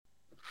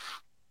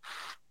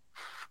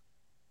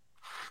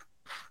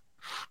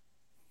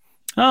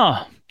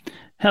Oh,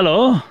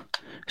 hello.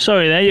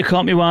 Sorry there, you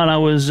caught me while I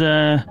was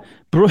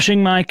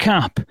brushing my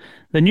cap.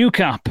 The new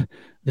cap,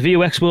 the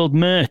VUX World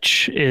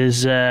merch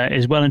is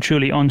well and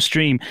truly on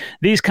stream.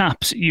 These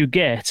caps you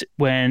get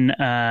when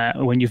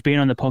you've been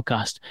on the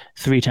podcast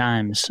 3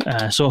 times.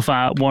 So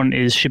far, one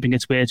is shipping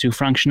its way to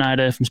Frank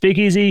Schneider from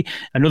Speakeasy.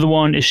 Another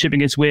one is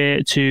shipping its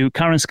way to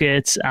Karen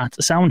Skates at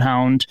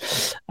Soundhound.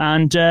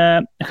 And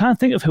I can't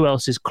think of who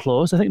else is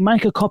close. I think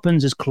Micah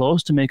Coppins is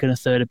close to making a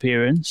third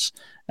appearance.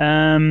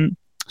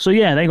 So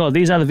yeah, there you go.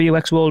 These are the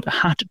VUX World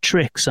hat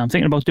tricks. I'm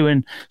thinking about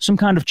doing some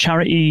kind of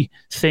charity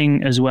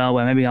thing as well,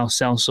 where maybe I'll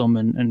sell some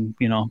and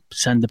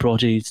send the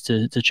proceeds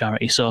to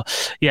charity. So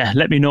yeah,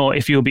 let me know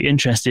if you'll be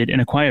interested in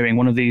acquiring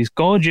one of these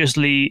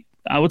gorgeously,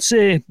 I would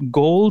say,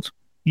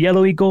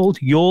 yellowy gold,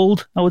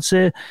 I would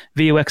say,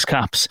 VUX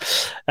caps.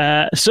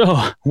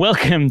 So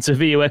welcome to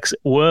VUX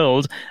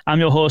World. I'm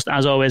your host,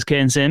 as always,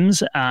 Kane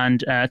Sims,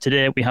 and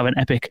today we have an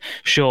epic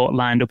show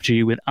lined up to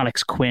you with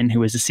Alex Quinn,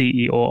 who is the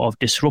CEO of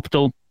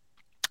Disruptal.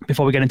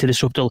 Before we get into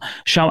Disruptal,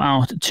 shout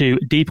out to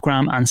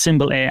Deepgram and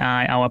Symbol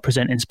AI, our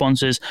presenting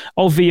sponsors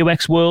of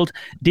VUX World.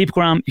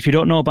 Deepgram, if you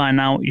don't know by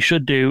now, you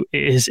should do.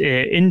 It is an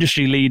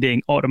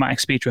industry-leading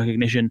automatic speech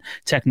recognition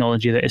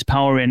technology that is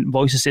powering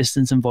voice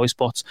assistants and voice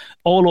bots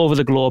all over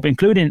the globe,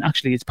 including,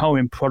 actually, it's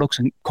powering products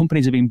and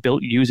companies have been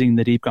built using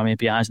the Deepgram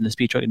APIs and the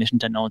speech recognition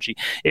technology.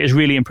 It is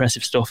really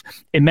impressive stuff.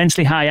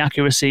 Immensely high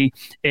accuracy.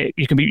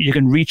 You can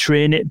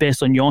retrain it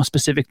based on your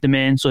specific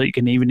domain, so you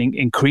can even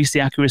increase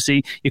the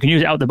accuracy. You can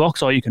use it out the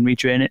box, or you can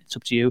retrain it. It's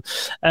up to you.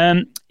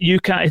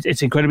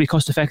 It's incredibly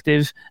cost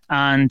effective,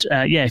 and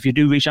if you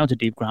do reach out to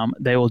Deepgram,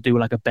 they will do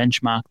like a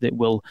benchmark that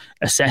will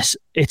assess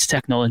its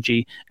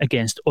technology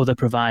against other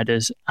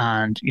providers,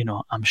 and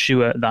I'm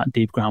sure that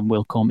Deepgram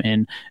will come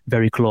in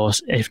very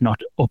close, if not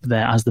up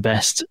there, as the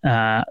best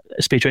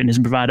speech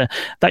recognition provider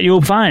that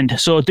you'll find.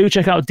 So do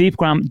check out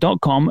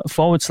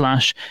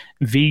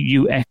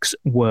deepgram.com/VUX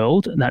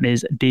World. That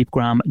is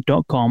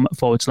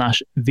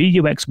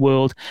deepgram.com/VUX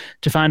World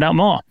to find out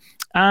more.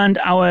 And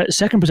our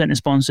second presenting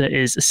sponsor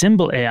is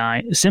Symbol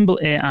AI. Symbol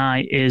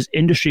AI is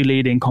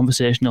industry-leading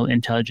conversational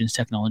intelligence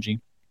technology.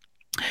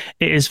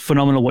 It is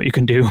phenomenal what you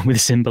can do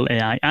with Symbol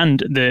AI. And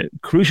the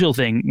crucial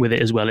thing with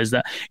it as well is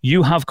that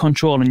you have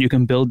control and you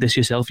can build this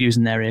yourself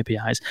using their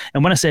APIs.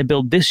 And when I say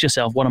build this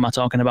yourself, what am I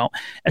talking about?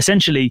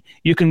 Essentially,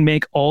 you can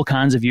make all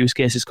kinds of use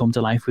cases come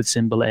to life with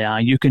Symbol AI.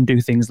 You can do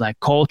things like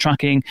call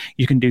tracking.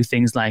 You can do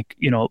things like,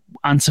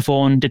 answer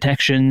phone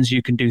detections.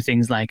 You can do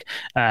things like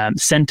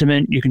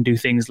sentiment. You can do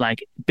things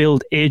like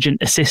build agent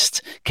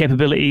assist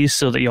capabilities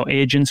so that your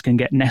agents can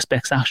get next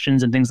best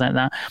actions and things like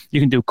that.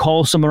 You can do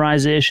call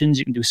summarizations.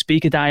 You can do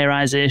speaker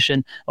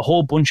diarization. A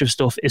whole bunch of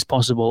stuff is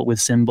possible with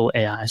Symbol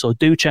AI. So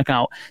do check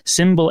out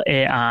Symbol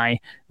AI,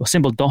 or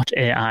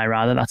Symbol.ai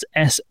rather. That's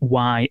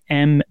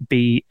SYMBL.ai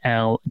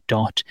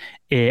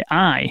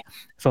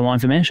for more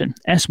information.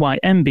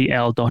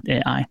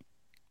 SYMBL.ai.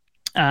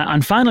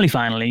 And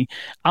finally,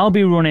 I'll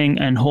be running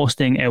and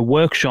hosting a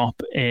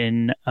workshop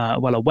a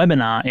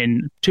webinar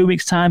in 2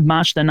 weeks' time,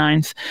 March the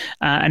 9th.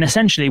 And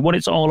essentially what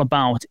it's all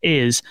about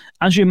is,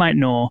 as you might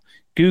know,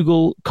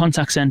 Google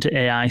Contact Center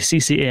AI,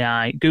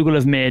 CCAI, Google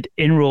have made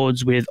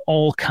inroads with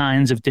all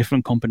kinds of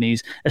different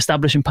companies,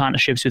 establishing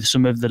partnerships with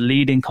some of the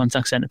leading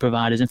contact center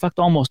providers. In fact,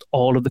 almost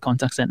all of the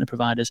contact center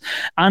providers,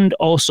 and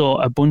also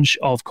a bunch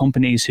of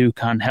companies who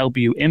can help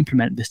you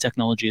implement this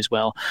technology as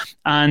well.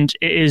 And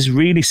it is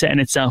really setting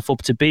itself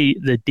up to be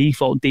the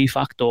default, de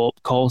facto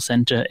call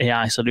center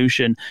AI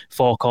solution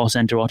for call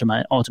center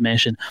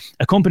automation.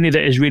 A company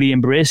that is really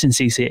embracing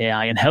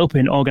CCAI and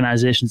helping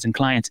organizations and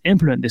clients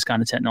implement this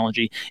kind of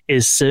technology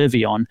is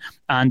Servion.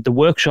 And the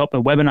workshop,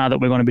 a webinar that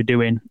we're going to be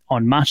doing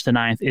on March the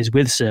 9th is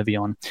with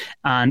Servion.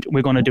 And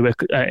we're going to do it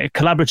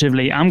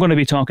collaboratively. I'm going to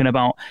be talking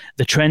about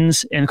the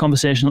trends in the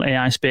conversational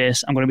AI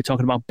space. I'm going to be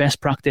talking about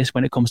best practice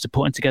when it comes to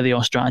putting together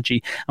your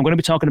strategy. I'm going to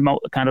be talking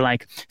about kind of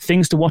like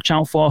things to watch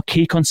out for,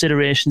 key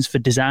considerations for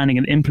designing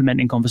and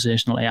implementing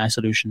conversational AI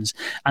solutions.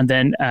 And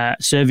then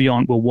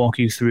Servion will walk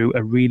you through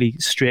a really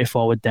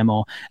straightforward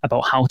demo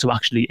about how to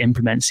actually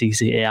implement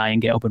CCAI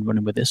and get up and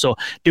running with it. So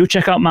do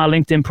check out my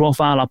LinkedIn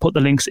profile. I'll put the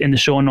links in the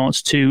show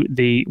notes to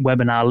the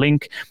webinar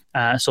link.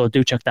 So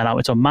do check that out.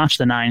 It's on March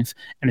the 9th,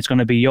 and it's going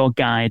to be your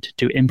guide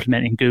to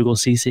implementing Google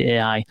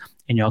CCAI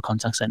in your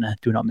contact center.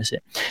 Do not miss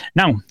it.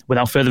 Now,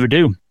 without further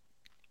ado,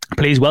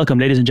 please welcome,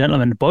 ladies and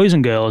gentlemen, boys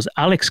and girls,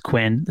 Alex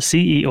Quinn, the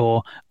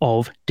CEO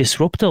of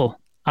Disruptal.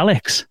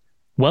 Alex,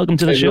 welcome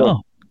to the show.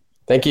 Will.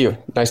 Thank you.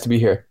 Nice to be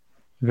here.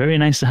 Very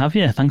nice to have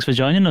you. Thanks for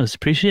joining us.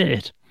 Appreciate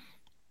it.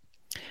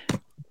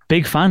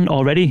 Big fan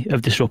already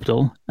of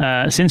Disruptal.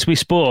 Since we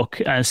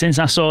spoke, since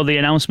I saw the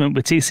announcement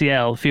with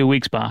TCL a few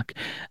weeks back,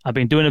 I've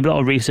been doing a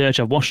lot of research.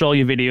 I've watched all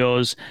your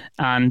videos,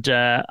 and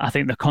I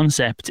think the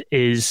concept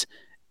is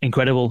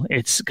incredible.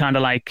 It's kind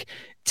of like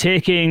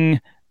taking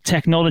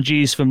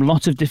technologies from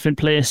lots of different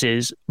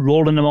places,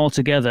 rolling them all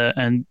together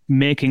and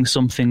making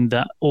something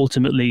that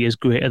ultimately is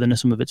greater than the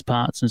sum of its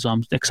parts. And so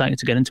I'm excited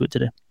to get into it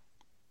today.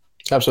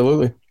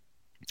 Absolutely.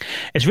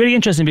 It's really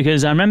interesting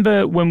because I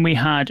remember when we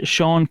had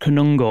Sean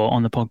Kanungo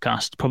on the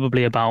podcast,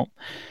 probably about,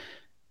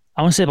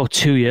 I want to say about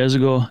 2 years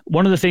ago.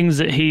 One of the things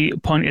that he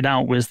pointed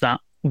out was that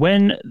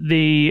when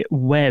the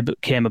web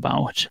came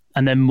about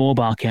and then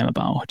mobile came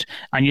about,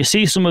 and you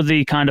see some of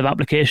the kind of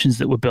applications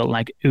that were built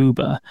like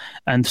Uber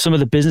and some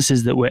of the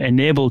businesses that were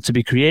enabled to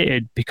be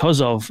created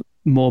because of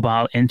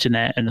mobile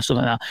internet and stuff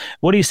like that.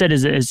 What he said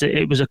is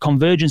it was a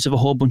convergence of a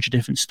whole bunch of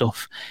different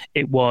stuff.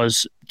 It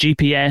was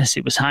GPS,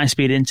 it was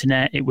high-speed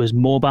internet, it was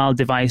mobile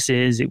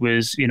devices, it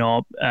was,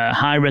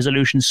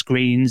 high-resolution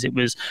screens, it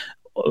was,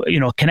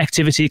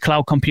 connectivity,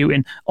 cloud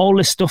computing. All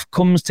this stuff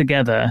comes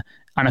together,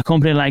 and a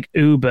company like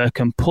Uber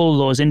can pull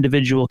those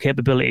individual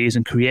capabilities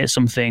and create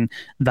something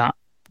that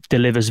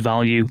delivers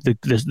value.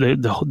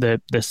 The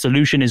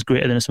solution is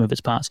greater than the sum of its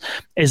parts.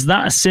 Is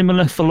that a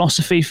similar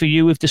philosophy for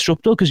you with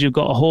Disruptal? Because you've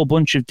got a whole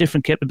bunch of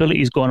different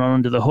capabilities going on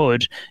under the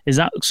hood. Is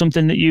that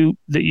something that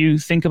you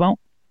think about?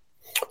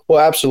 Well,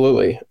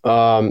 absolutely.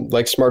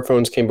 Like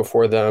smartphones came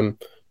before them.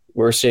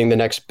 We're seeing the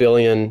next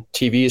billion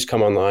TVs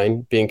come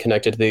online, being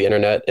connected to the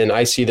internet. And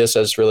I see this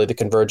as really the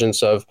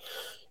convergence of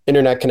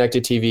internet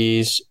connected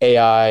TVs,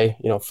 AI,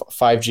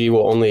 5G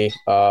will only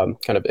kind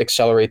of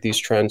accelerate these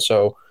trends.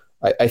 So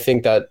I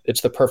think that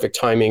it's the perfect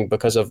timing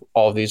because of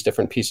all of these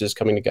different pieces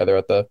coming together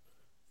at the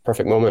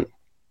perfect moment.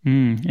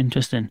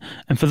 Interesting.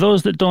 And for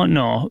those that don't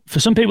know,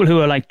 for some people who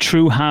are like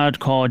true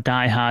hardcore,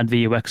 die-hard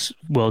VUX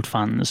World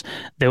fans,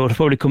 they would have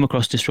probably come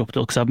across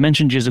Disruptal because I've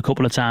mentioned you a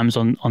couple of times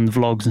on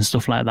vlogs and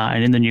stuff like that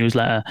and in the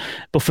newsletter.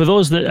 But for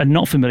those that are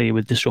not familiar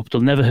with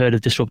Disruptal, never heard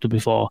of Disruptal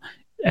before,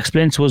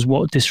 explain to us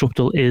what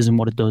Disruptal is and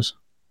what it does.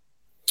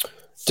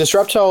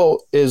 Disruptal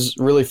is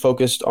really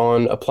focused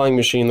on applying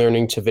machine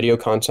learning to video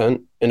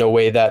content in a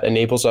way that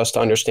enables us to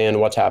understand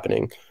what's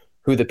happening,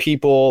 who the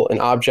people and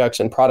objects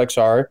and products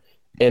are,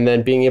 and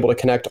then being able to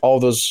connect all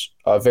those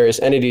various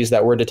entities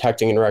that we're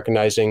detecting and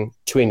recognizing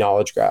to a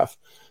knowledge graph.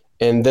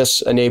 And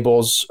this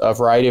enables a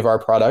variety of our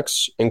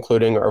products,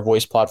 including our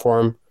voice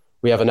platform.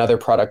 We have another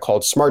product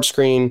called Smart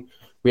Screen.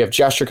 We have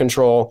gesture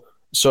control.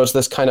 So it's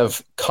this kind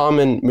of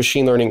common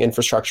machine learning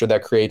infrastructure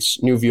that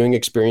creates new viewing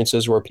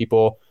experiences where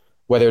people,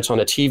 whether it's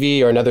on a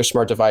TV or another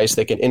smart device,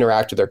 they can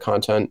interact with their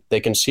content. They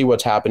can see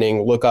what's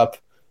happening, look up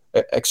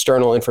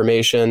external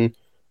information,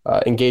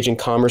 engage in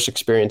commerce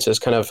experiences,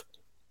 kind of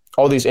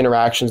all these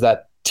interactions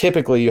that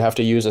typically you have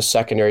to use a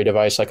secondary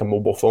device like a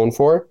mobile phone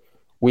for.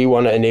 We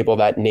want to enable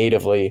that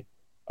natively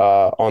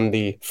on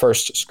the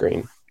first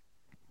screen.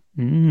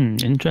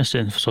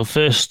 Interesting. So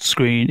first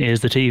screen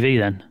is the TV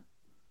then?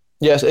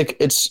 Yes,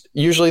 it's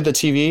usually the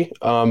TV,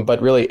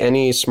 but really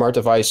any smart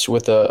device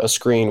with a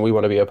screen we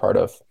want to be a part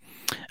of.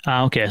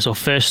 Okay, so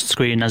first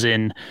screen as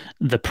in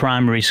the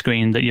primary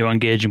screen that you're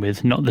engaging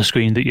with, not the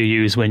screen that you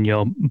use when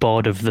you're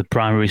bored of the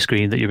primary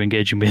screen that you're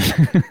engaging with.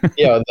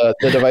 Yeah,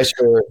 the device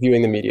you're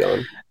viewing the media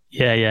on.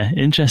 Yeah,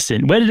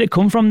 interesting. Where did it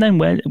come from then?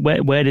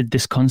 Where did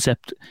this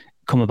concept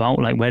come about?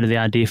 Like, where did the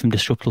idea from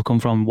Disruptal come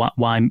from?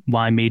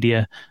 Why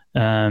media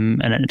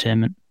and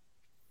entertainment?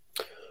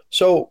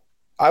 So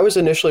I was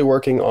initially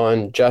working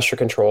on gesture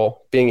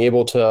control, being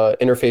able to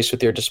interface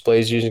with your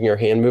displays using your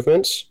hand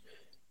movements.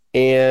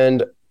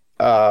 And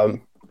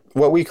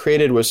what we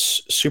created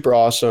was super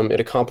awesome. It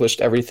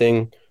accomplished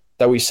everything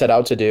that we set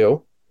out to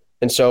do.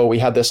 And so we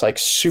had this like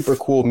super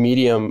cool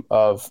medium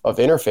of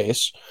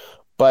interface.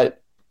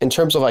 But in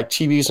terms of like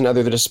TVs and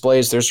other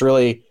displays, there's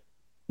really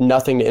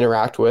nothing to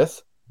interact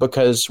with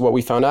because what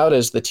we found out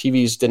is the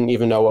TVs didn't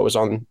even know what was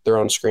on their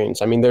own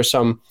screens. I mean, there's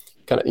some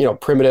kind of,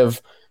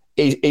 primitive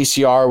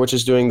ACR, which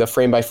is doing the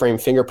frame by frame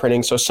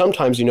fingerprinting. So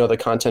sometimes the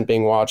content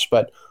being watched,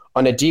 but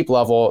on a deep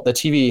level, the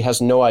TV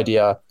has no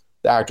idea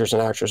the actors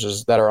and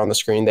actresses that are on the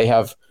screen. They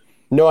have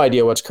no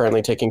idea what's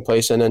currently taking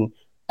place. And in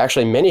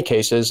actually many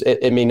cases,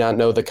 it may not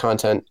know the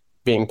content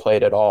being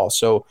played at all.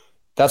 So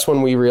that's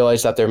when we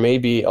realized that there may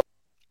be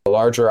a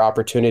larger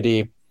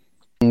opportunity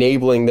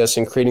enabling this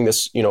and creating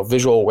this,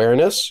 visual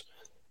awareness.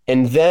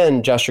 And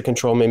then gesture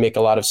control may make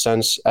a lot of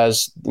sense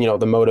as,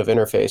 the mode of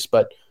interface.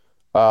 But,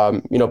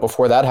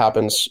 before that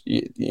happens,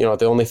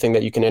 the only thing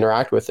that you can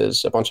interact with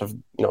is a bunch of,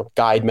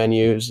 guide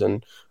menus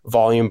and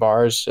volume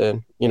bars.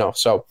 And,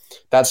 so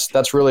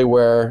that's really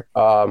where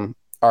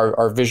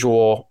our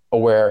visual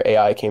aware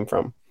AI came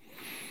from.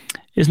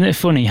 Isn't it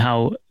funny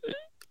how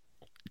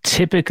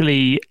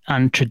typically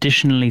and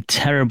traditionally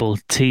terrible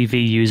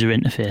TV user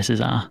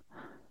interfaces are?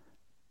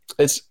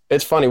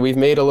 It's funny. We've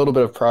made a little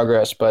bit of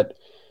progress, but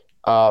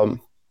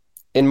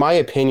in my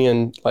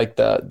opinion, like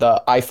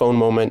the iPhone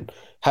moment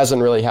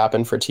hasn't really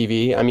happened for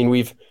TV. I mean,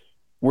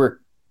 we're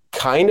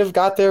kind of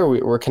got there.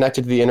 We're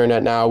connected to the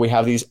internet now. We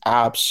have these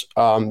apps,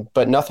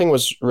 but nothing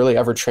was really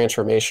ever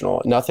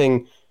transformational.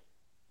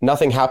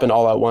 Nothing happened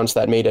all at once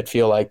that made it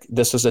feel like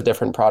this is a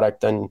different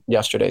product than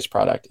yesterday's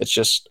product. It's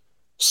just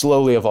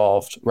slowly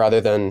evolved rather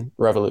than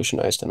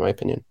revolutionized, in my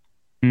opinion.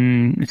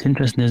 It's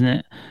interesting, isn't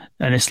it?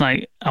 And it's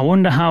like, I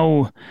wonder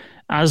how,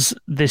 as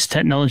this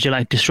technology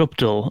like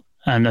Disruptal,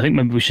 and I think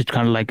maybe we should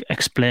kind of like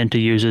explain to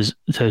users,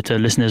 to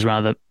listeners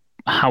rather,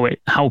 how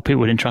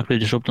people would interact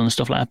with Disruptal and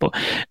stuff like that. But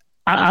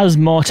as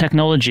more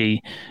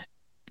technology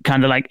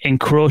kind of like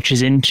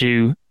encroaches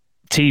into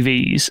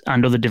TVs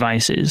and other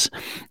devices,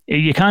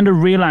 you kind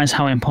of realize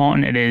how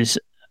important it is.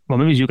 Well,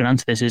 maybe you can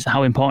answer this: is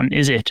how important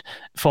is it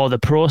for the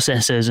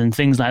processors and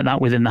things like that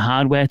within the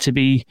hardware to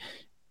be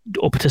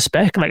up to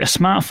spec? Like a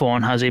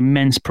smartphone has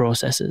immense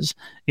processors.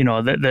 You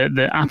know,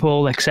 the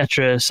Apple,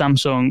 etc.,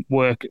 Samsung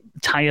work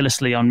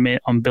tirelessly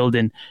on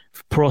building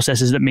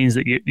processors that means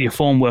that your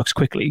phone works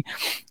quickly.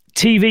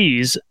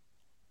 TVs,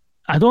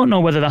 I don't know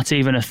whether that's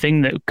even a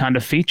thing that kind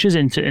of features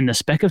in the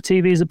spec of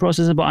TVs, the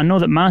processor, but I know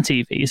that my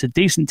TV is a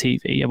decent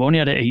TV. I've only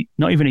had it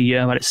not even a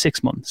year, I've had it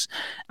 6 months.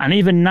 And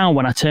even now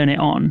when I turn it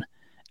on,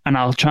 and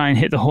I'll try and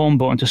hit the home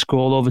button to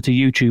scroll over to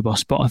YouTube or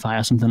Spotify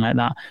or something like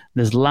that,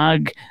 there's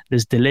lag,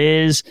 there's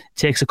delays, it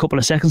takes a couple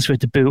of seconds for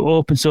it to boot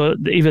up. And so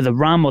either the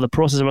RAM or the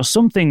processor or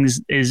something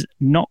is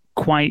not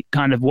quite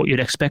kind of what you'd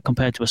expect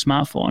compared to a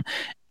smartphone.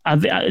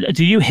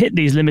 Do you hit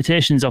these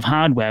limitations of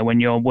hardware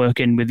when you're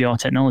working with your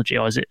technology,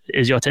 or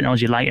is your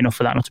technology light enough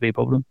for that not to be a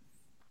problem?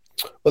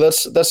 Well,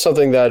 that's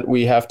something that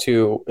we have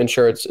to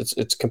ensure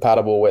it's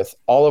compatible with.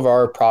 All of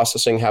our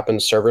processing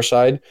happens server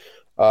side.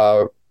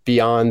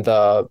 Beyond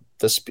the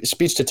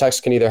speech to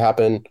text can either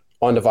happen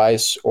on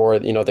device, or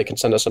they can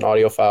send us an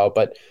audio file.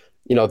 But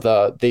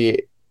the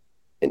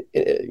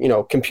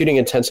computing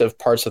intensive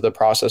parts of the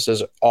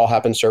processes all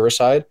happen server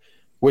side,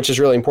 which is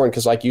really important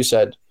because, like you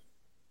said,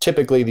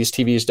 typically these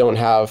TVs don't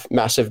have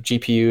massive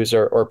GPUs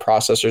or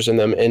processors in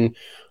them, and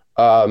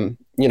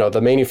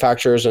the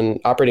manufacturers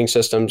and operating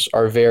systems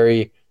are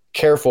very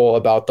careful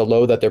about the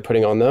load that they're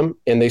putting on them,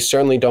 and they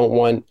certainly don't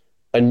want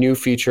a new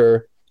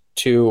feature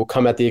to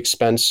come at the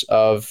expense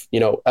of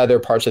other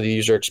parts of the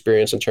user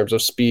experience in terms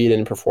of speed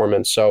and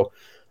performance. So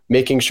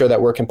making sure that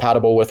we're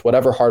compatible with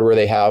whatever hardware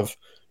they have,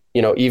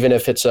 even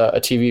if it's a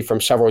TV from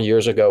several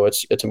years ago,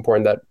 it's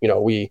important that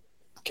we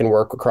can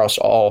work across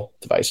all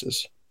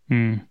devices.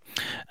 And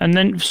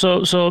then,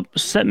 so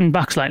stepping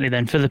back slightly,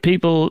 then, for the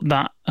people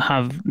that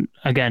have,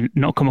 again,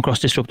 not come across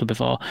Disruptor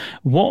before,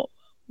 what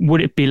would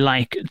it be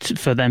like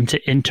for them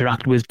to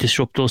interact with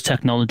Disruptor's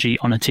technology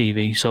on a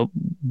TV? So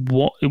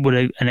what would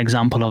an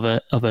example of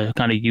a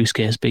kind of use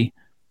case be?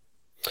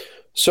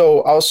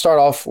 So I'll start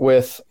off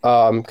with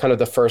kind of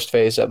the first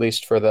phase, at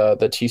least for the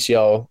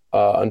TCL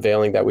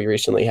unveiling that we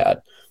recently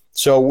had.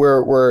 So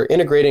we're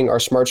integrating our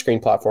smart screen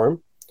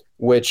platform,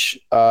 which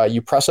you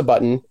press a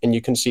button and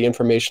you can see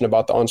information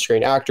about the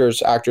on-screen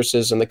actors,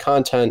 actresses, and the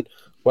content,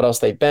 what else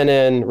they've been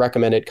in,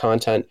 recommended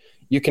content.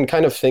 You can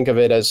kind of think of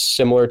it as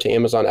similar to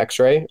Amazon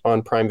X-Ray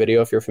on Prime Video,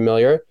 if you're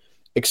familiar,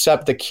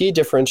 except the key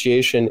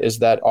differentiation is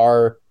that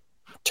our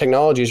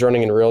technology is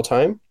running in real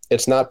time.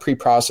 It's not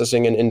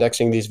pre-processing and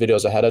indexing these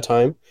videos ahead of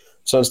time.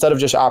 So instead of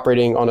just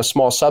operating on a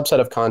small subset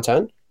of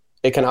content,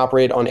 it can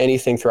operate on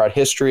anything throughout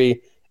history.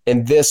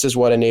 And this is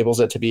what enables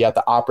it to be at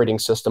the operating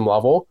system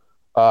level,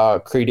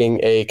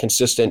 creating a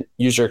consistent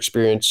user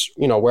experience,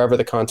 wherever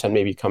the content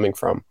may be coming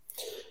from.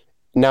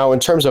 Now, in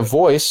terms of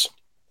voice,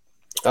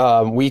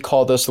 we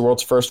call this the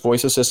world's first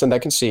voice assistant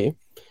that can see.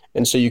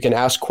 And so you can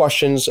ask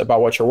questions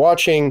about what you're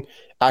watching,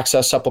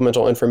 access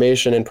supplemental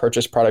information, and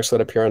purchase products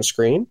that appear on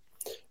screen.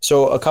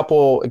 So a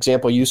couple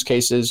example use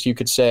cases, you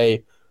could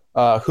say,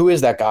 who is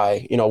that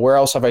guy? Where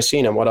else have I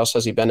seen him? What else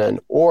has he been in?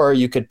 Or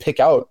you could pick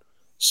out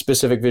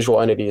specific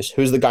visual entities.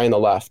 Who's the guy on the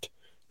left?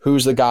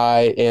 Who's the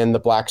guy in the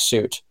black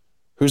suit?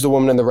 Who's the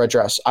woman in the red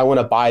dress? I want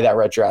to buy that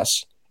red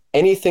dress.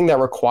 Anything that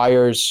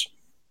requires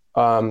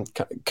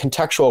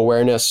contextual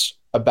awareness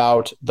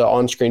about the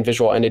on-screen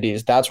visual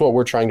entities, that's what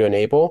we're trying to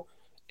enable.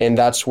 And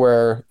that's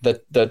where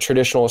the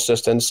traditional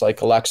assistants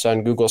like Alexa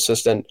and Google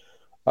Assistant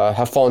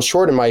have fallen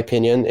short, in my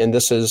opinion. And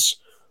this is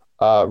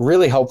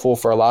really helpful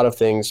for a lot of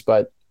things.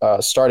 But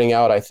starting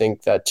out, I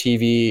think that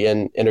TV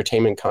and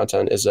entertainment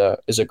content is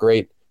a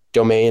great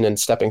domain and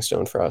stepping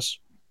stone for us.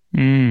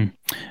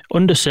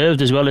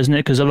 Underserved as well, isn't it?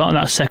 Because a lot of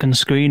that second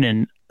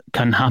screening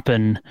can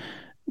happen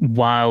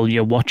while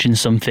you're watching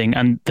something,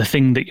 and the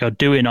thing that you're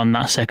doing on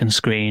that second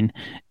screen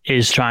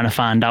is trying to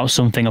find out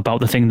something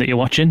about the thing that you're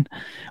watching.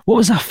 What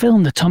was that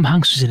film that Tom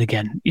Hanks was in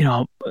again?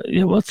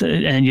 What's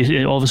it?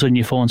 And all of a sudden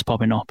your phone's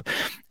popping up,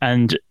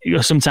 and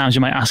sometimes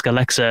you might ask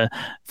Alexa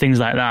things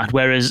like that.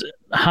 Whereas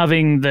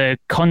having the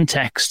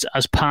context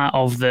as part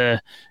of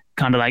the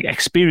kind of like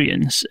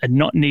experience and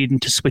not needing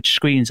to switch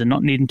screens and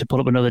not needing to pull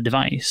up another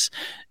device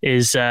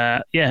is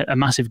a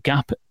massive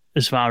gap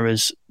as far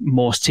as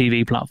most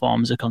TV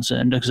platforms are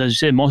concerned, because as you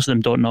say, most of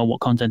them don't know what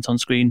content's on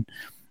screen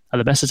at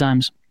the best of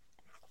times.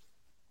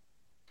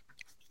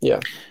 Yeah.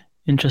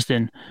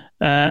 Interesting.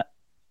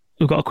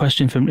 We've got a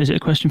question from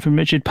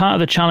Richard? Part of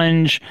the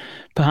challenge,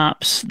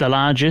 perhaps the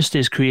largest,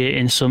 is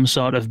creating some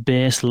sort of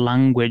base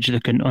language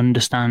that can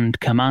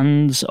understand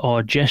commands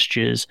or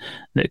gestures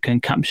that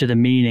can capture the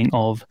meaning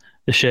of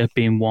the shirt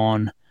being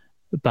worn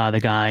by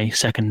the guy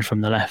second from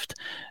the left.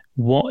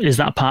 What is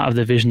that part of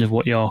the vision of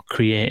what you're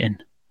creating?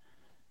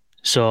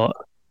 So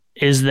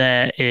is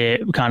there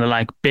a kind of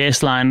like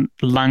baseline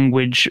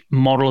language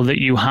model that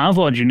you have,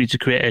 or do you need to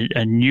create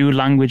a new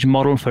language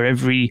model for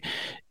every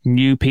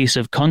new piece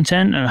of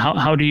content, and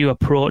how do you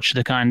approach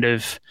the kind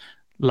of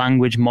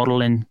language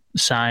modeling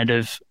side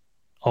of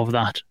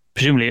that?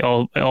 Presumably, it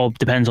all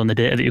depends on the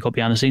data that you've got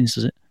behind the scenes,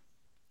 does it?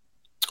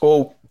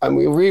 Well, I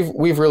mean,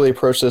 we've really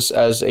approached this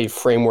as a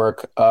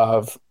framework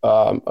of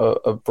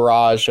a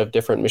barrage of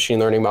different machine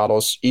learning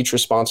models, each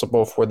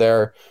responsible for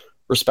their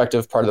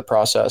respective part of the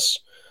process.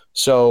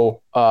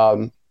 So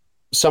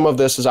some of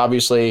this is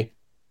obviously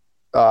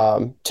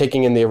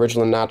taking in the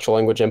original natural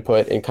language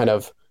input and kind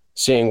of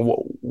seeing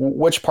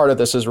which part of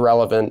this is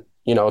relevant,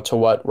 to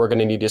what we're going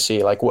to need to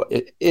see. Like,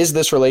 is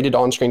this related to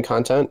on-screen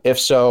content? If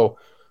so,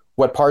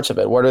 what parts of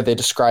it? What are they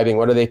describing?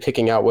 What are they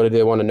picking out? What do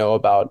they want to know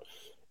about?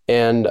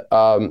 And,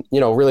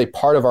 really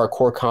part of our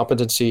core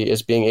competency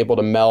is being able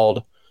to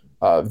meld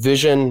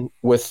vision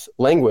with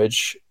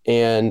language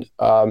and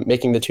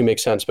making the two make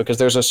sense, because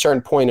there's a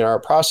certain point in our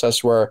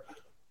process where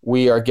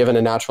we are given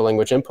a natural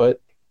language input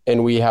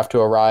and we have to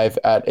arrive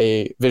at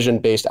a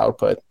vision-based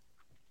output.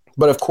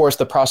 But of course,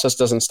 the process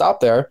doesn't stop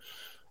there,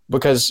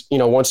 because,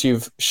 once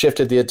you've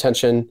shifted the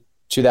attention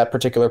to that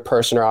particular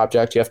person or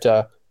object, you have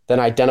to then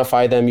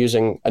identify them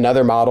using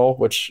another model,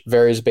 which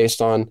varies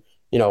based on,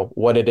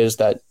 what it is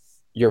that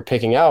you're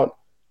picking out.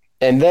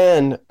 And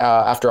then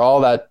after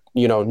all that,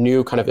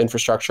 new kind of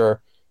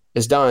infrastructure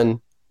is done,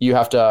 you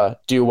have to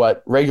do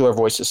what regular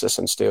voice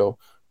assistants do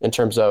in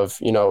terms of,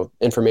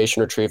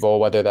 information retrieval,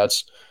 whether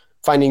that's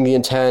finding the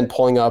intent,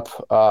 pulling up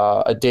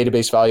a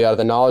database value out of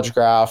the knowledge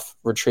graph,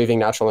 retrieving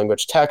natural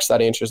language text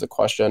that answers the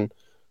question.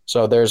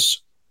 So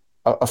there's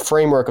a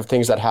framework of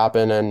things that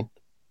happen,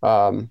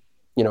 and,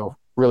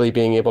 really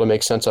being able to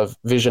make sense of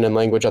vision and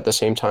language at the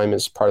same time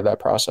is part of that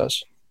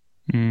process.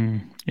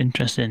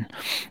 Interesting.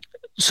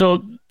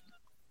 So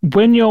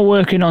when you're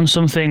working on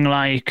something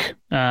like,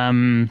 we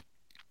don't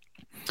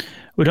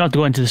have to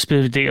go into the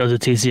specific details of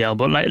TCL,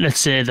 but let's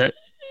say that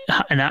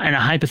in a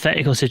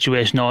hypothetical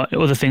situation or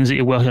other things that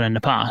you worked on in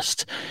the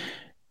past,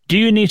 do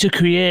you need to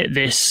create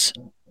this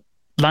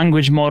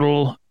language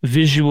model,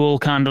 visual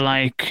kind of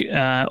like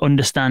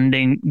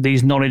understanding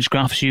these knowledge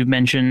graphs you've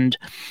mentioned?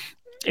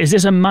 Is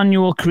this a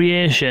manual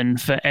creation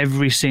for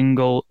every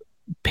single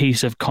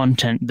piece of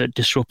content that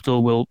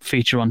Disruptal will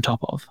feature on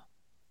top of?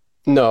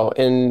 No,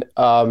 and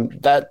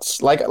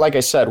that's like I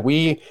said,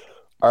 we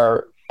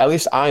are, at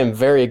least I am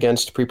very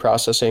against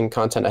pre-processing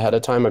content ahead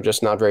of time. I'm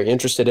just not very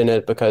interested in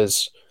it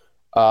because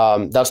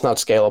that's not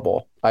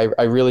scalable.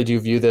 I really do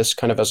view this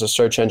kind of as a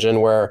search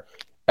engine where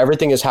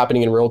everything is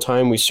happening in real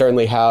time. We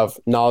certainly have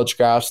knowledge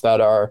graphs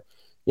that are,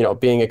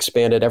 being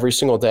expanded every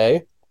single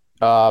day.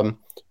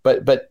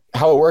 But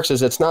how it works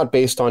is it's not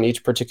based on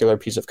each particular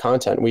piece of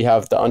content. We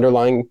have the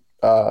underlying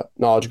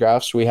knowledge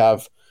graphs. We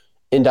have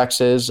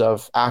indexes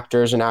of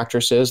actors and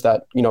actresses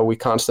that, we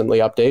constantly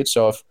update.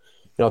 So if,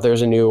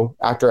 there's a new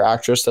actor or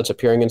actress that's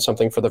appearing in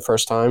something for the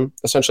first time,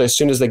 essentially as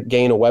soon as they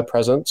gain a web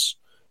presence,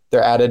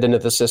 they're added into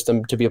the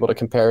system to be able to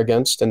compare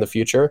against in the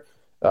future.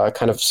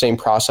 Kind of same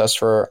process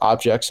for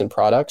objects and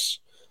products.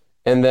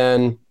 And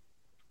then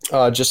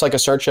just like a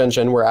search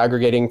engine, we're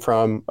aggregating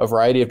from a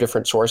variety of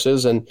different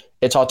sources, and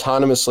it's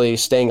autonomously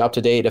staying up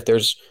to date. If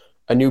there's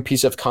a new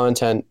piece of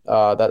content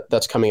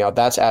that's coming out,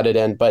 that's added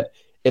in, but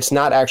it's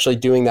not actually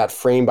doing that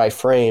frame by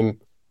frame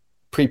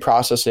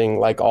pre-processing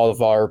like all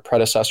of our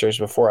predecessors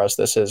before us.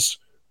 This is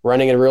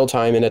running in real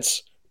time, and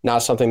it's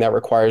not something that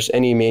requires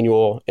any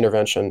manual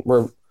intervention.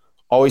 We're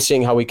always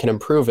seeing how we can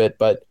improve it,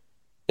 but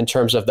in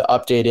terms of the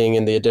updating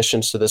and the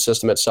additions to the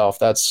system itself,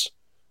 that's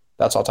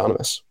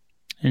autonomous.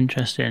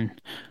 Interesting.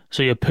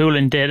 So you're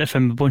pooling data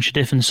from a bunch of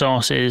different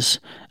sources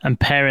and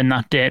pairing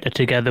that data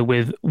together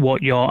with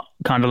what your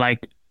kind of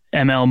like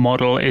ML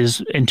model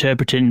is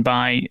interpreting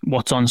by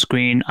what's on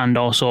screen and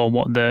also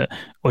what the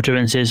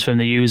utterance is from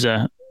the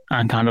user,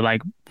 and kind of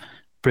like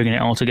bringing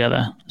it all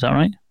together. Is that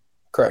right?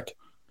 Correct.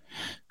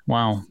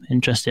 Wow,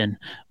 interesting.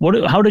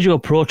 How did you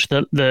approach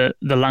the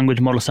language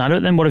model side of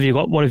it then? What have you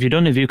got? What have you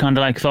done? Have you kind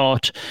of like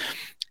thought,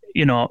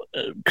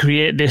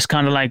 create this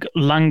kind of like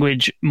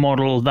language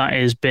model that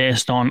is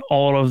based on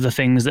all of the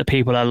things that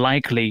people are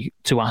likely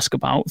to ask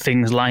about?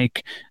 Things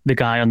like the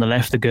guy on the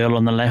left, the girl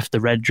on the left,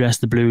 the red dress,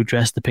 the blue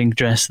dress, the pink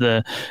dress,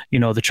 the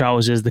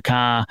trousers, the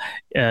car,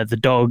 the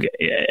dog.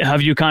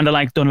 Have you kind of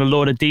like done a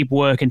load of deep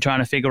work in trying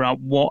to figure out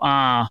what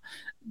are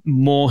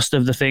most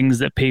of the things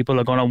that people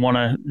are going to want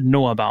to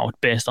know about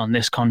based on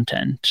this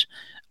content?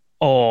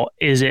 Or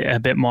is it a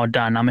bit more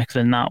dynamic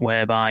than that,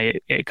 whereby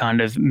it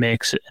kind of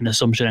makes an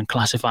assumption and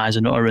classifies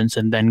an utterance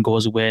and then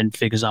goes away and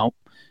figures out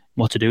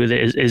what to do with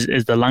it?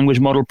 Is the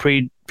language model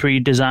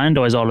pre-designed,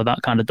 or is all of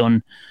that kind of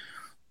done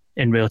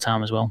in real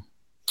time as well?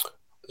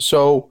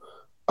 So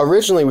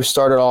originally we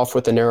started off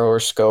with a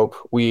narrower scope.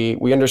 We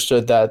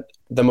understood that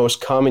the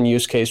most common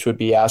use case would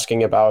be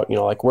asking about,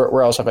 like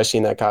where else have I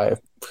seen that guy?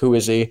 Who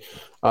is he?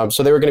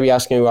 So they were going to be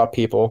asking about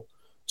people.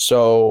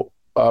 So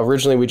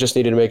originally, we just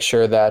needed to make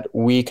sure that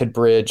we could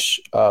bridge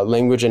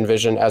language and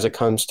vision as it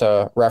comes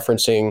to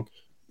referencing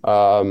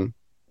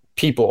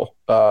people,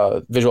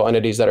 visual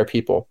entities that are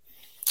people.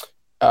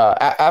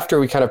 After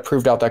we kind of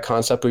proved out that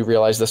concept, we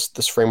realized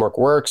this framework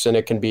works and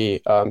it can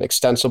be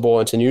extensible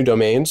into new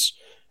domains.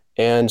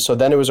 And so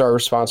then it was our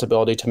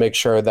responsibility to make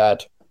sure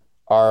that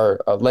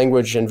our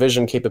language and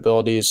vision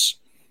capabilities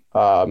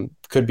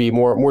could be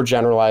more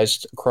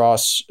generalized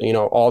across,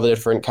 all the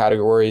different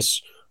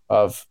categories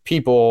of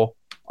people,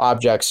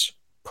 objects,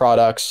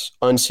 products,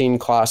 unseen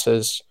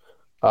classes.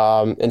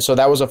 And so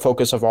that was a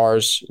focus of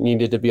ours.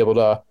 Needed to be able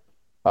to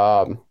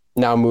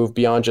now move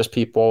beyond just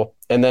people.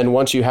 And then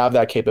once you have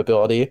that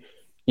capability,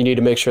 you need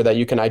to make sure that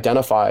you can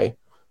identify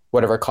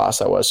whatever class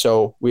that was.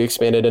 So we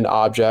expanded into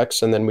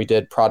objects, and then we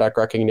did product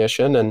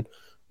recognition. And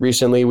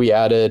recently we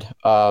added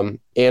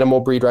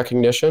animal breed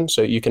recognition.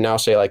 So you can now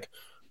say like,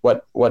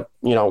 what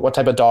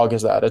type of dog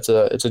is that?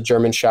 It's a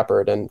German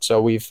Shepherd. And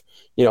so we've,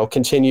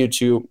 continued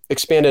to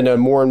expand into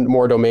more and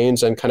more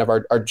domains, and kind of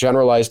our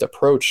generalized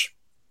approach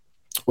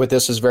with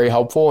this is very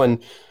helpful.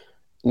 And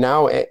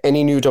now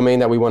any new domain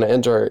that we want to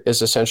enter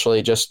is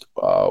essentially just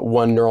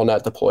one neural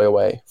net deploy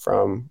away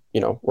from,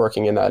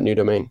 working in that new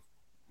domain.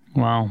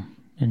 Wow.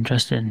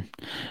 Interesting.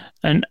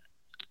 And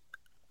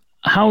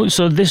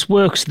so this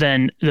works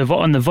then,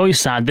 on the voice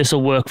side, this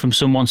will work from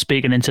someone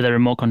speaking into their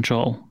remote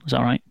control. Is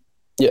that right?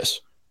 Yes.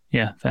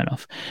 Yeah, fair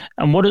enough.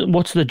 And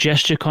what's the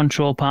gesture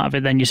control part of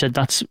it then? You said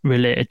that's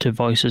related to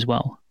voice as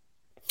well.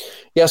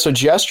 Yeah, so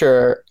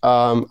gesture,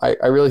 I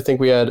really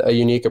think we had a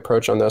unique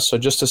approach on this. So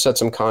just to set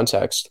some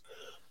context,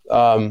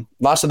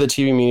 lots of the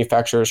TV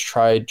manufacturers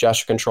tried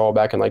gesture control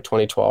back in like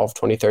 2012,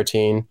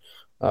 2013.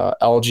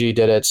 LG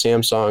did it,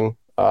 Samsung,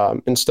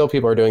 and still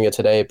people are doing it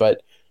today.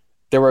 But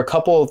there were a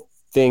couple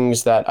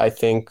things that I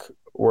think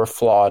were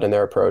flawed in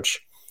their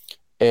approach.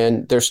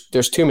 And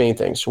there's two main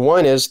things.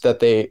 One is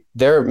that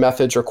their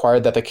methods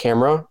required that the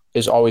camera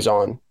is always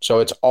on. So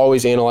it's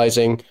always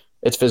analyzing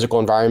its physical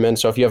environment.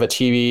 So if you have a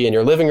TV in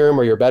your living room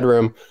or your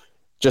bedroom,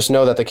 just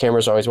know that the camera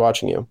is always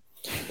watching you.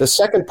 The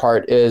second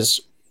part is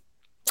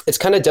it's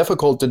kind of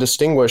difficult to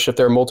distinguish if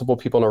there are multiple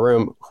people in a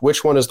room,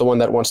 which one is the one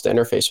that wants to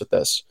interface with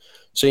this.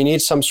 So you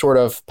need some sort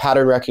of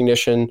pattern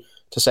recognition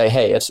to say,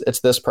 hey, it's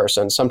this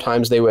person.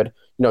 Sometimes they would,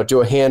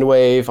 do a hand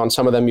wave. On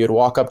some of them, you'd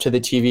walk up to the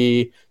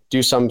TV,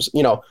 do some,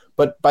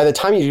 but by the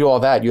time you do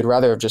all that, you'd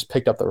rather have just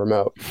picked up the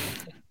remote.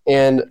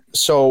 And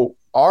so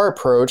our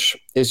approach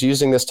is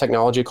using this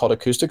technology called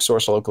acoustic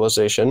source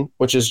localization,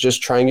 which is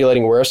just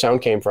triangulating where a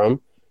sound came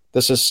from.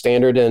 This is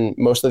standard in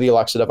most of the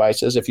Alexa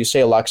devices. If you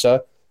say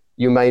Alexa,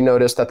 you may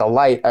notice that the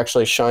light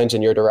actually shines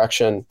in your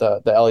direction.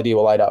 The LED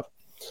will light up.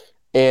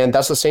 And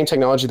that's the same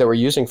technology that we're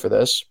using for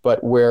this,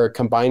 but we're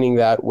combining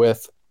that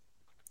with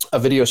a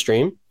video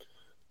stream.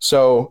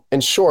 So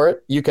in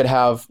short, you could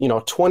have,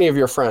 20 of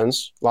your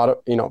friends, a lot of,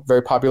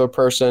 very popular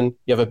person,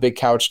 you have a big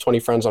couch, 20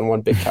 friends on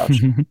one big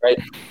couch, right?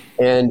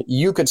 And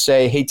you could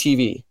say, hey,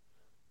 TV,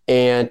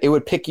 and it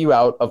would pick you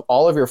out of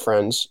all of your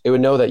friends. It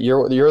would know that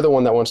you're the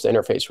one that wants to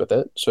interface with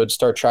it. So it'd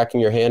start tracking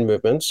your hand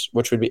movements,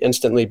 which would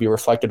instantly be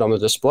reflected on the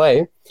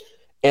display.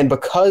 And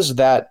because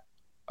that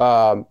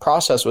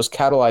process was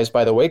catalyzed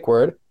by the wake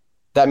word,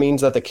 that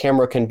means that the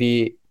camera can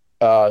be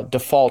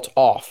default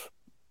off.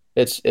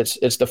 Its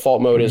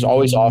default mode is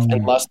always off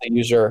unless the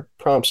user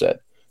prompts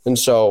it. And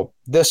so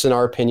this, in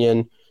our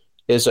opinion,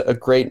 is a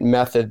great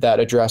method that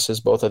addresses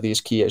both of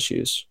these key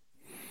issues.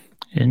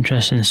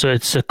 Interesting. So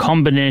it's a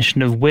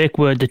combination of wake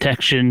word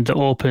detection that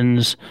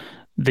opens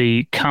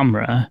the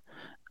camera.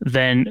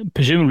 Then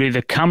presumably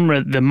the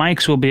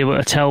mics will be able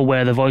to tell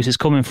where the voice is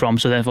coming from.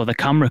 So therefore the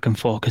camera can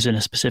focus in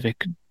a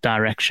specific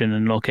direction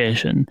and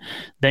location.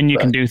 Then you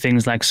can do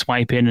things like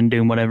swiping and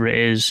doing whatever it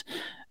is.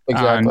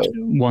 Exactly.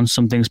 And once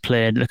something's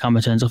played, the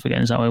camera turns off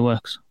again. Is that how it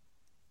works?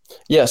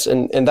 Yes.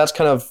 And that's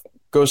kind of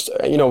goes,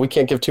 we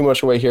can't give too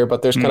much away here,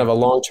 but there's kind of a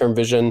long-term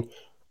vision.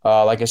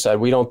 Like I said,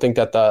 we don't think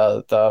that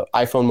the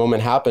iPhone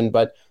moment happened,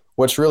 but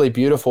what's really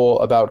beautiful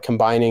about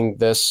combining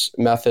this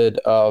method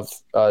of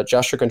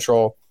gesture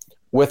control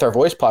with our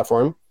voice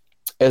platform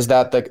is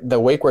that the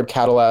wake word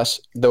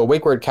catalyst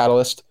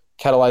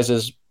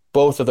catalyzes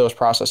both of those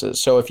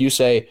processes. So if you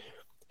say,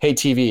 hey,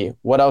 TV,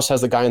 what else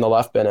has the guy on the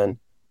left been in?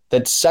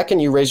 The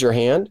second you raise your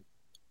hand,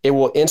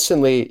 you'll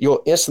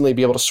instantly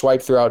be able to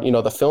swipe throughout,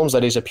 the films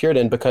that he's appeared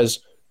in, because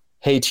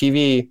hey,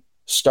 TV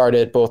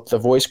started both the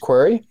voice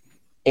query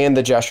and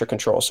the gesture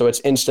control. So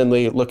it's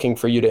instantly looking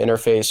for you to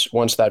interface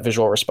once that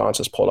visual response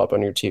is pulled up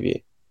on your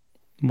TV.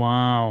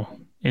 Wow.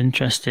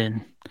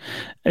 Interesting.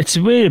 It's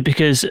weird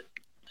because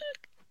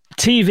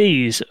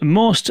TVs,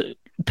 most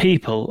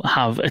people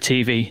have a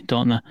TV,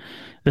 don't they?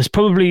 There's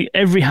probably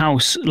every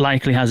house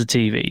likely has a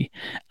TV.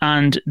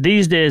 And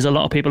these days, a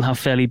lot of people have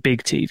fairly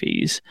big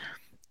TVs.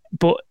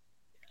 But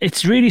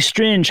it's really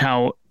strange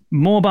how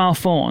mobile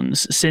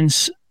phones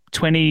since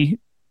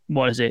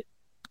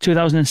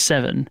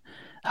 2007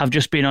 have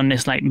just been on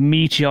this like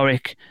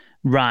meteoric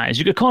rise.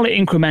 You could call it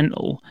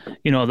incremental.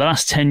 The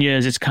last 10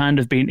 years, it's kind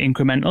of been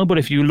incremental. But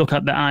if you look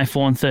at the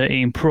iPhone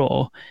 13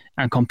 Pro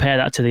and compare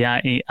that to the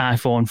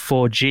iPhone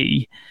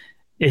 4G,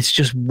 it's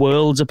just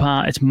worlds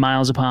apart. It's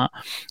miles apart.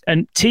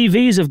 And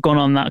TVs have gone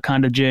on that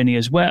kind of journey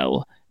as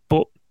well,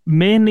 but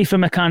mainly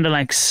from a kind of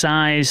like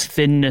size,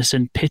 thinness,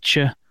 and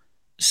picture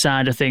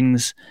side of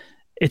things.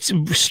 It's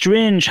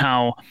strange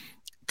how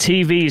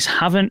TVs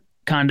haven't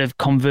kind of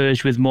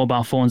converged with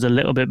mobile phones a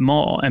little bit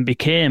more and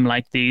became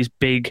like these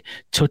big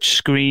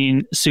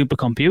touchscreen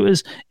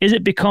supercomputers? Is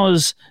it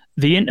because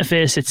the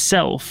interface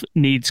itself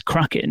needs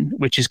cracking,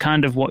 which is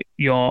kind of what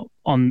you're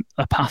on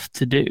a path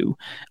to do?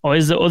 Or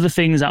is there other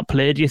things at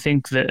play, do you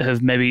think, that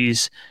have maybe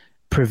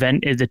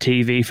prevented the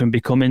TV from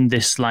becoming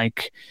this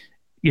like,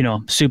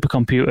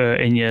 supercomputer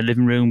in your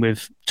living room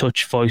with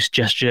touch, voice,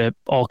 gesture,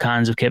 all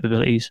kinds of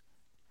capabilities?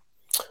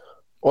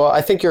 Well,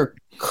 I think you're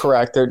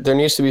correct. There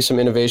needs to be some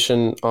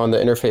innovation on the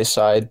interface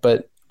side,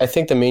 but I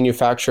think the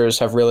manufacturers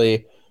have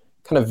really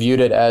kind of viewed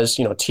it as,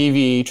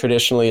 TV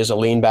traditionally is a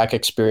lean back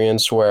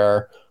experience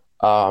where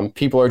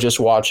people are just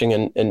watching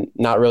and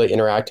not really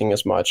interacting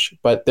as much.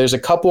 But there's a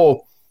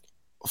couple,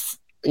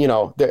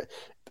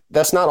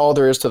 that's not all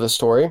there is to the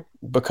story,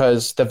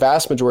 because the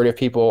vast majority of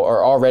people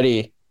are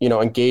already,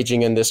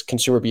 engaging in this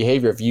consumer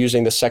behavior of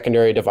using the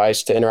secondary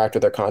device to interact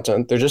with their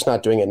content. They're just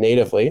not doing it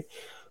natively.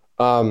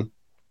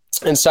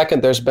 And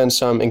second, there's been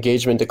some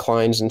engagement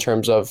declines in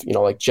terms of,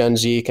 like Gen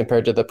Z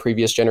compared to the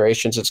previous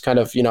generations. It's kind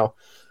of,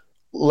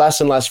 less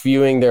and less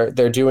viewing.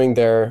 They're doing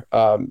their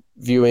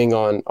viewing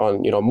on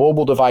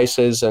mobile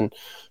devices. And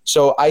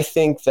so I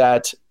think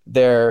that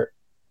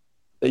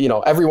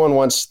everyone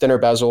wants thinner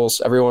bezels.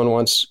 Everyone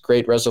wants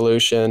great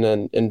resolution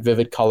and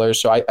vivid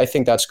colors. So I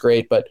think that's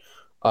great. But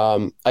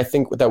I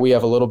think that we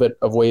have a little bit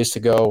of ways to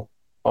go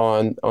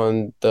on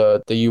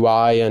the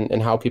UI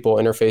and how people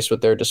interface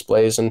with their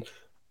displays. And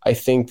I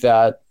think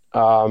that,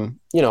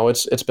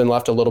 it's been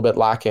left a little bit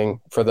lacking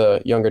for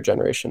the younger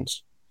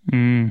generations.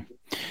 Mm.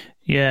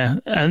 Yeah,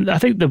 and I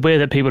think the way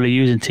that people are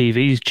using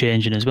TV is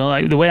changing as well.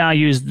 Like the way I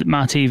use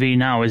my TV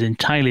now is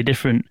entirely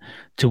different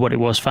to what it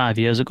was 5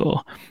 years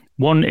ago.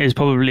 One is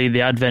probably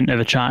the advent of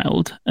a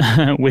child,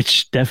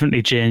 which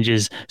certainly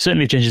changes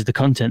the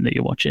content that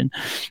you're watching.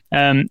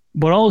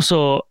 But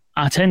also,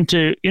 I tend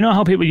to,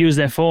 how people use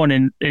their phone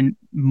in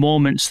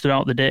moments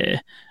throughout the day.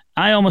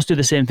 I almost do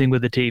the same thing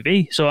with the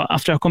TV. So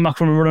after I come back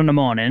from a run in the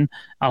morning,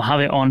 I'll have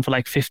it on for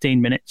like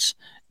 15 minutes,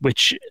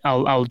 which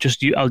I'll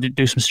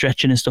do some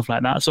stretching and stuff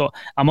like that. So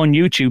I'm on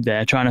YouTube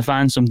there trying to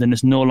find something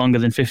that's no longer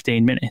than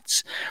 15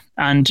 minutes.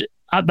 And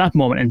at that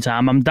moment in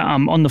time,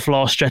 I'm on the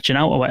floor stretching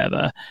out or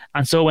whatever.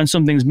 And so when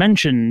something's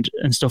mentioned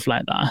and stuff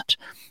like that,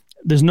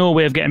 there's no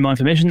way of getting more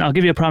information. I'll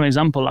give you a prime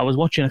example. I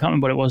can't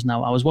remember what it was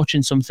now. I was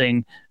watching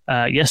something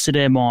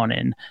yesterday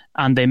morning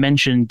and they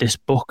mentioned this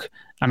book.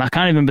 And I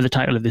can't remember the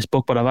title of this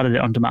book, but I've added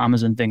it onto my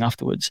Amazon thing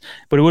afterwards.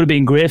 But it would have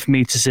been great for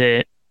me to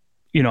say,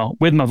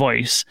 with my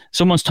voice,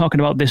 someone's talking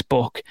about this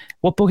book.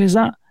 What book is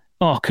that?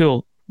 Oh,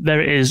 cool.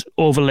 There it is.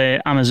 Overlay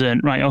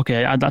Amazon. Right.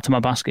 Okay. Add that to my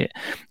basket.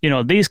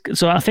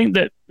 So I think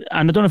that,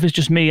 and I don't know if it's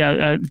just me,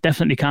 I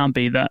definitely can't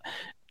be, that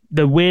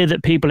the way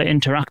that people are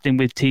interacting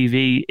with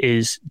TV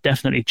is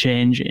definitely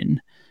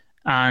changing.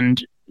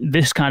 And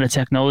this kind of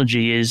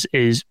technology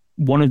is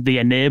one of the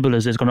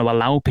enablers that's going to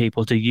allow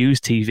people to use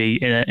TV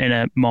in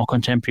a more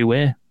contemporary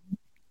way.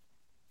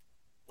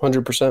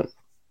 100%.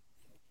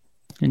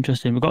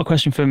 Interesting. We've got a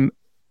question from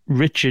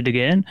Richard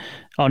again.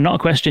 Or not a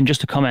question,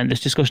 just a comment. This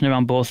discussion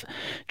around both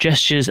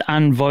gestures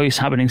and voice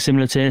happening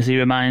simultaneously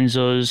reminds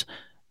us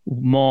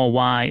more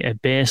why a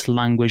base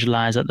language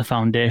lies at the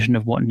foundation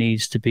of what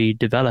needs to be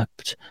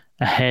developed.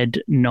 A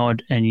head,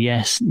 nod, and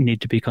yes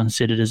need to be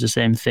considered as the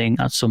same thing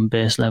at some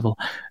base level.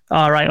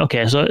 All right,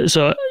 okay.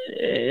 So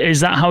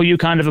is that how you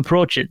kind of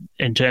approach it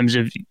in terms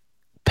of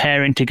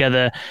pairing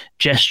together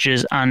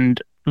gestures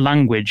and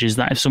language? Is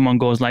that if someone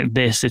goes like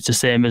this, it's the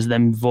same as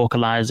them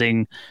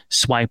vocalizing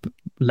swipe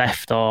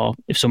left, or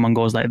if someone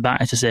goes like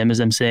that, it's the same as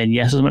them saying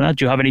yes or something like that?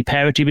 Do you have any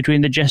parity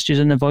between the gestures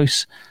and the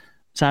voice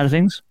side of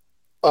things?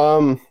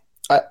 I'm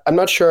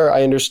not sure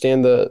I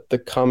understand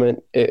the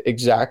comment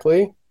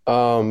exactly,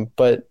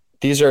 but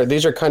these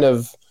are kind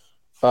of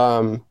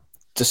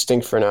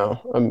distinct for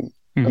now.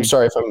 I'm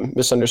sorry if I'm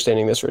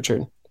misunderstanding this,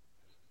 Richard.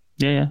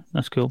 Yeah,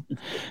 that's cool.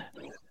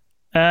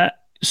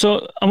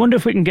 So I wonder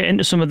if we can get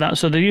into some of that.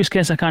 So the use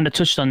case I kind of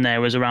touched on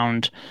there was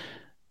around,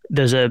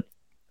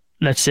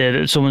 let's say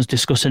that someone's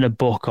discussing a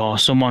book or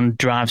someone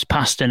drives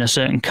past in a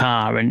certain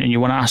car and you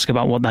want to ask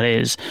about what that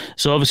is.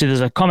 So obviously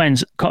there's a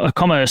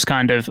commerce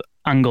kind of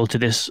angle to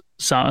this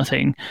sort of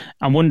thing.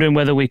 I'm wondering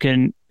whether you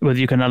can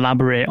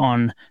elaborate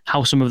on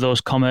how some of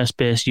those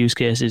commerce-based use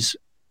cases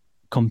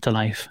come to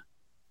life.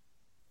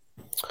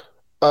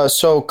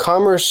 So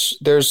commerce,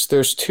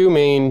 there's two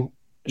main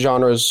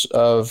genres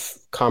of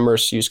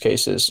commerce use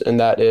cases, and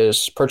that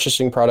is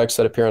purchasing products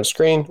that appear on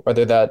screen,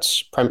 whether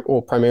that's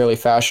primarily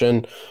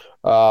fashion,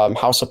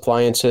 house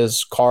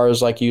appliances,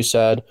 cars, like you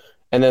said.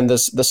 And then the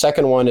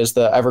second one is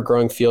the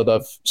ever-growing field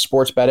of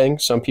sports betting.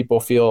 Some people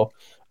feel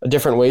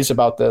different ways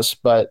about this,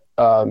 but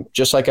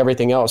just like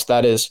everything else,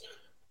 that is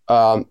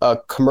a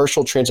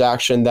commercial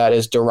transaction that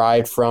is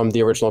derived from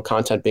the original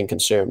content being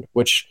consumed,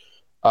 which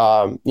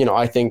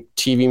I think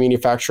TV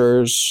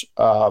manufacturers,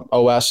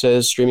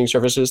 OSs, streaming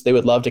services, they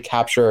would love to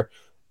capture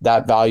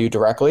that value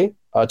directly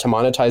to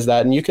monetize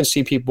that. And you can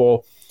see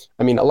people,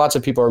 lots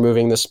of people are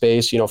moving this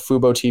space.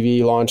 Fubo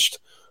TV launched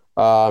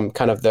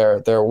kind of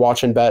their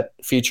watch and bet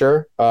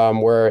feature,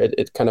 where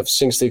it kind of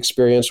syncs the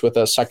experience with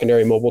a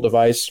secondary mobile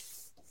device.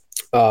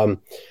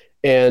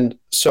 And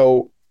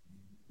so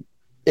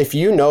if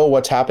you know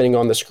what's happening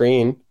on the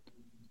screen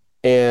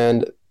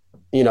and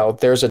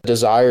there's a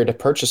desire to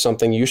purchase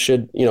something, you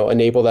should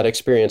enable that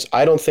experience.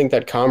 I don't think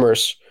that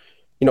commerce,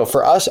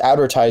 for us,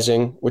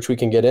 advertising, which we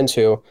can get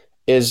into,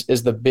 is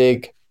the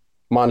big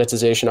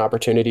monetization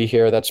opportunity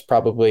here. That's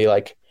probably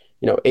like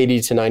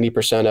 80 to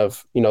 90%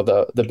 of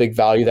the big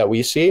value that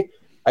we see.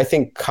 I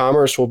think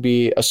commerce will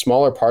be a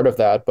smaller part of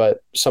that,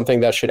 but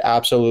something that should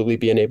absolutely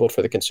be enabled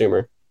for the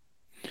consumer.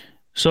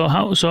 So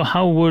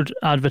how would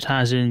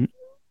advertising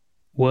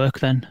work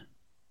then?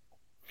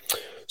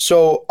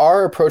 So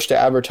our approach to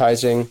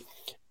advertising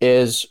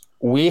is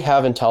we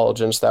have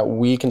intelligence that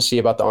we can see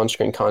about the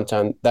on-screen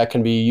content that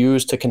can be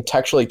used to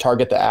contextually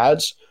target the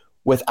ads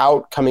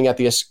without coming at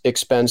the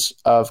expense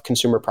of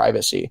consumer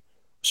privacy.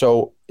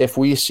 So if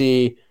we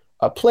see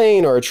a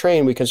plane or a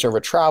train, we can serve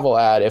a travel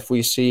ad. If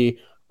we see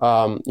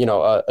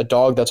a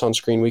dog that's on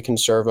screen, we can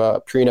serve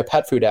a Purina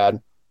pet food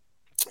ad.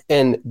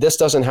 And this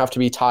doesn't have to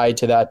be tied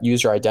to that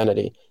user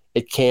identity.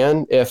 It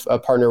can if a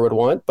partner would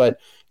want, but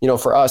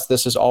for us,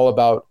 this is all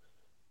about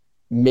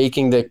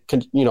making the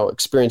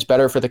experience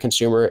better for the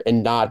consumer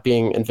and not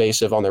being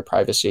invasive on their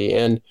privacy.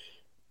 And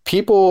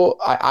people,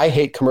 I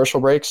hate commercial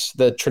breaks,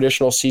 the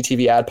traditional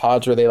CTV ad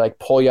pods where they like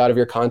pull you out of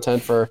your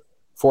content for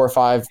 4 or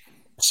 5,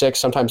 6,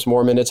 sometimes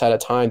more minutes at a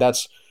time.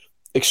 That's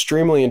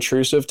extremely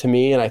intrusive to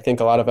me, and I think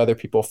a lot of other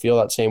people feel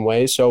that same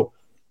way. So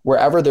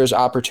wherever there's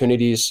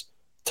opportunities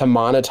to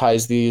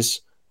monetize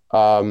these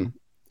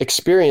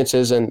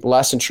experiences in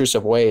less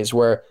intrusive ways,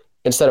 where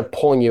instead of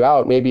pulling you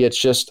out, maybe it's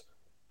just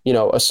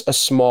a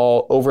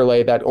small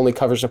overlay that only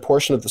covers a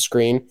portion of the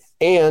screen,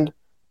 and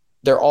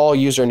they're all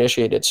user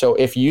initiated. So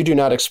if you do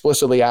not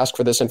explicitly ask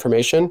for this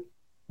information,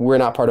 we're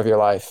not part of your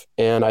life.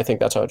 And I think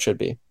that's how it should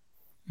be.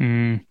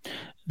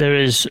 There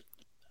is,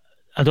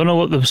 I don't know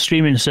what the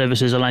streaming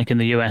services are like in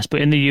the US,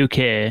 but in the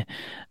UK,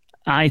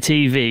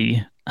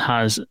 ITV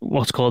has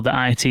what's called the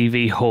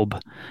ITV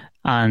Hub.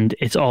 And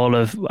it's all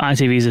of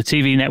ITV is a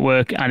TV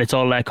network, and it's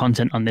all their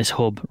content on this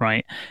hub,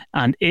 right?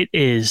 And it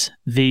is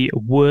the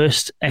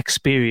worst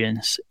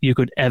experience you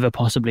could ever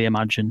possibly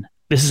imagine.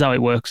 This is how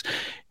it works.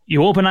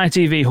 You open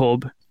ITV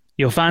Hub,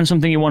 you'll find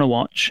something you want to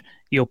watch,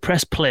 you'll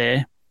press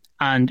play,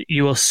 and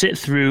you will sit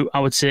through,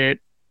 I would say,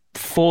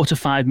 4 to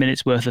 5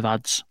 minutes worth of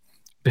ads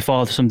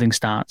before something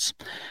starts.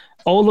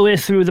 All the way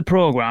through the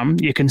program,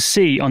 you can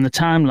see on the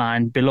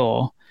timeline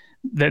below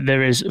that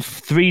there is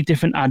 3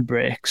 different ad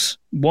breaks,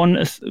 one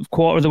a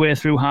quarter of the way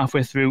through,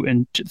 halfway through,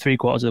 and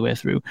 3/4 of the way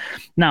through.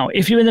 Now,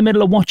 if you're in the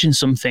middle of watching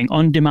something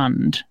on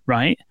demand,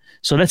 right?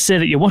 So let's say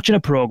that you're watching a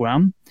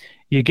program,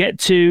 you get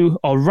to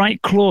or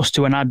right close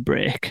to an ad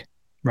break,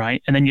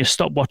 right? And then you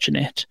stop watching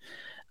it.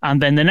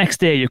 And then the next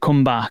day you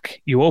come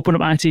back, you open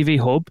up ITV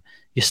Hub,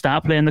 you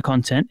start playing the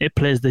content. It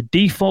plays the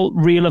default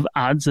reel of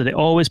ads that it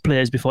always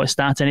plays before it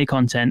starts any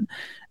content.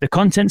 The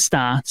content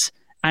starts,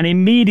 and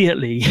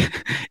immediately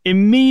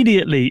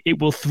it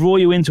will throw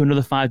you into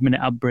another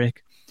 5-minute ad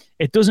break.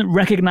 It doesn't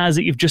recognize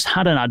that you've just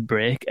had an ad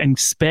break and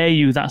spare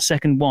you that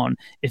second one.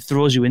 It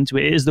throws you into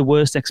it. It is the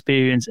worst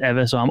experience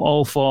ever. So I'm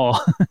all for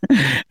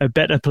a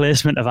better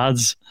placement of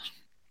ads.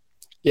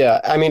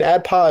 Yeah, I mean,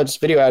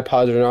 video ad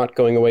pods are not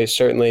going away,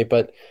 certainly,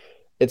 but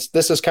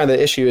this is kind of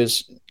the issue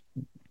is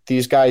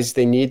these guys,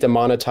 they need to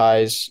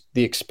monetize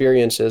the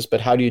experiences,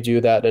 but how do you do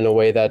that in a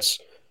way that's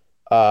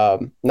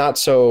not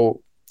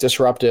so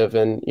disruptive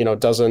and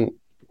doesn't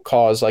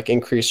cause like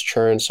increased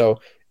churn?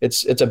 So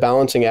it's a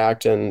balancing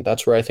act, and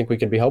that's where I think we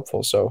can be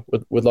helpful. So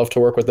would love to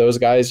work with those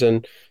guys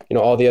and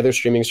all the other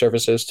streaming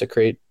services to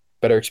create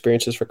better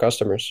experiences for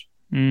customers.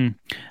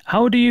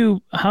 How do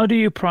you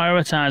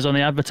prioritize on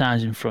the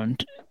advertising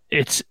front?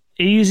 It's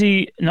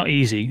not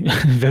easy,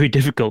 very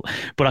difficult,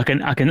 but I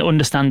can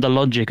understand the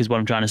logic is what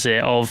I'm trying to say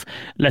of,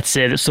 let's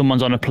say that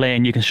someone's on a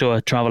plane, you can show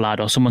a travel ad,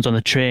 or someone's on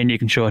the train, you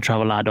can show a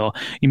travel ad, or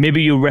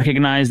maybe you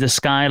recognize the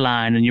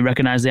skyline and you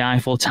recognize the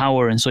Eiffel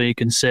Tower, and so you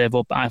can serve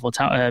up Eiffel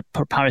Tower,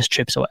 Paris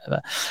trips or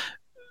whatever.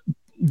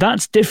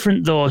 That's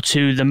different though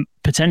to the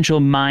potential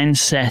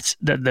mindset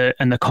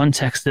and the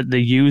context that the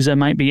user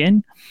might be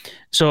in.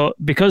 So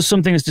because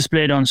something is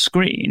displayed on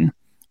screen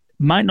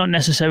might not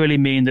necessarily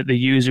mean that the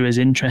user is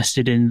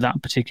interested in that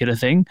particular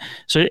thing.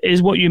 So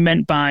is what you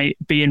meant by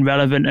being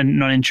relevant and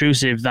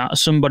non-intrusive that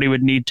somebody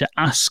would need to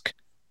ask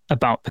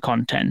about the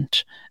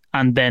content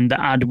and then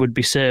the ad would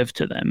be served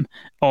to them?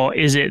 Or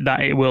is it that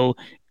it will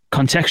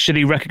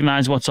contextually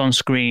recognize what's on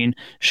screen,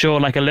 show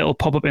like a little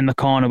pop-up in the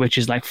corner, which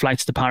is like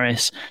flights to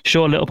Paris,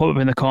 show a little pop-up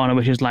in the corner,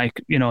 which is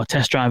like,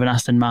 test drive an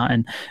Aston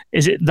Martin?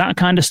 Is it that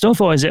kind of stuff,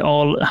 or is it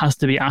all has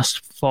to be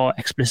asked for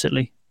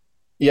explicitly?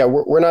 Yeah,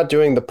 we're not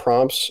doing the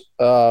prompts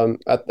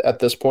at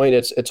this point.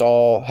 It's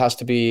all has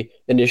to be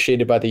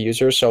initiated by the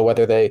user. So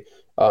whether they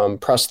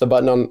press the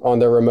button on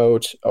their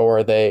remote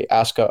or they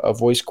ask a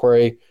voice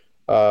query,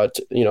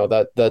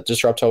 that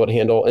Disruptel would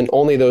handle. In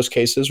only those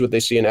cases would they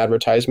see an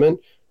advertisement.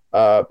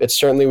 It's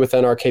certainly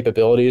within our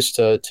capabilities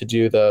to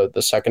do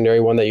the secondary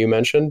one that you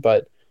mentioned,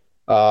 but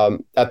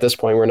at this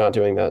point, we're not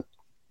doing that.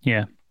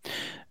 Yeah.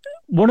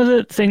 One of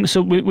the things,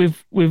 so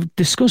we've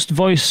discussed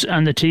voice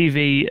and the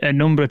TV a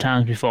number of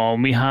times before,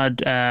 and we had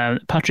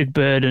Patrick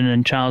Burden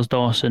and Charles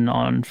Dawson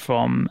on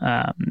from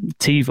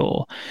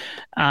TiVo,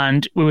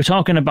 and we were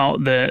talking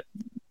about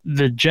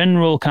the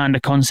general kind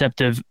of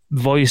concept of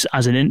voice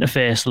as an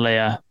interface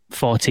layer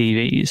for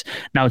TVs.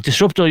 Now,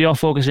 Disruptor, you're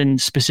focusing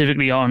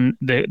specifically on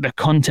the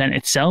content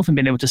itself and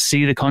being able to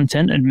see the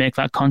content and make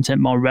that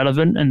content more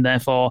relevant, and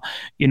therefore,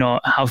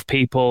 have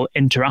people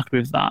interact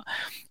with that.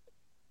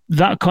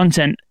 That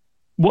content.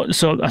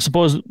 So I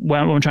suppose what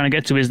I'm trying to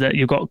get to is that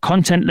you've got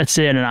content, let's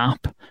say in an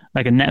app,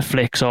 like a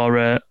Netflix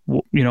or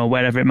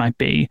wherever it might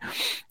be.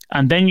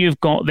 And then you've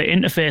got the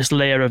interface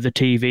layer of the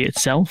TV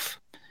itself.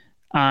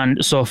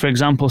 And so, for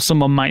example,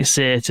 someone might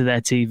say to their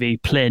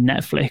TV, play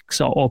Netflix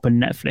or open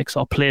Netflix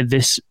or play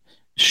this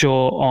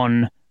show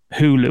on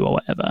Hulu or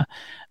whatever.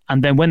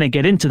 And then when they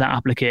get into that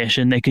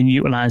application, they can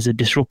utilize the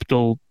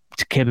Disruptor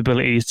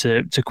capabilities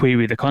to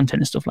query the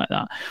content and stuff like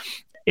that.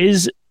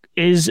 Is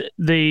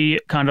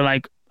the kind of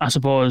like, I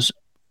suppose,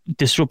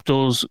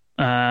 Disruptor's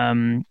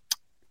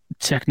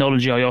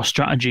technology or your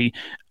strategy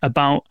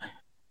about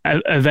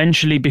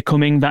eventually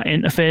becoming that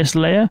interface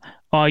layer?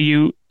 Are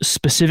you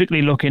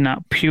specifically looking at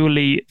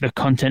purely the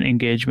content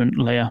engagement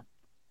layer?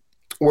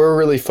 We're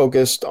really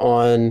focused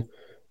on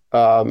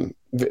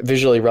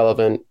visually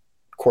relevant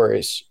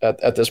queries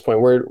at this point.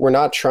 We're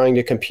not trying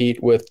to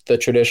compete with the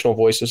traditional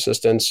voice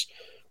assistants.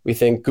 We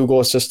think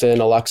Google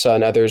Assistant, Alexa,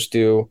 and others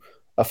do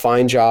a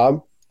fine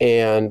job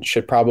and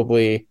should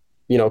probably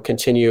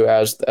continue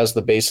as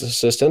the base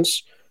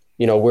assistants.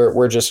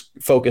 We're just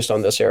focused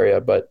on this area,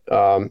 but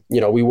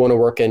we want to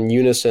work in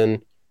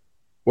unison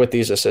with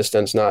these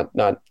assistants, not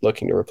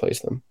looking to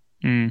replace them.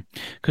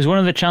 Because one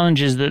of the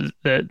challenges that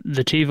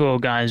the TiVo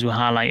guys were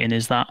highlighting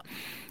is that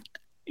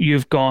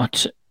you've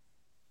got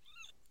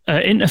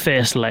an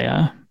interface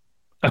layer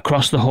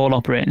across the whole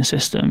operating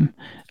system.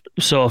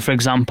 So, for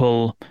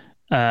example,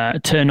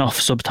 turn off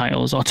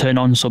subtitles or turn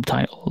on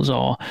subtitles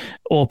or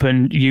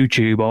open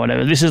YouTube or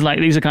whatever. These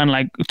are kind of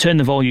like turn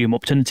the volume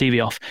up, turn the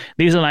TV off.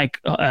 These are like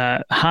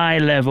high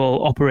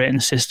level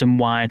operating system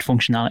wide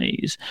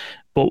functionalities.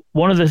 But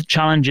one of the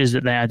challenges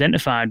that they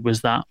identified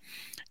was that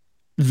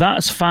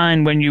that's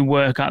fine when you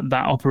work at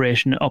that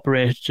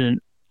operation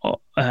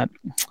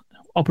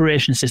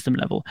system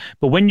level.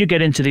 But when you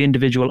get into the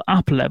individual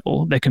app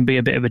level, there can be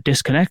a bit of a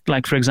disconnect.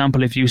 Like, for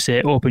example, if you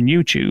say open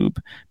YouTube,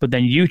 but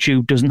then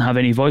YouTube doesn't have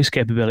any voice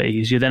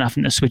capabilities, you're then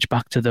having to switch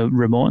back to the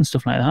remote and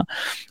stuff like that.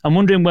 I'm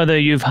wondering whether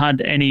you've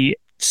had any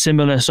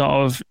similar sort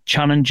of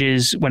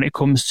challenges when it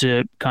comes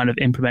to kind of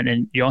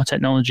implementing your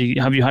technology.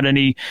 Have you had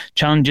any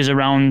challenges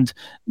around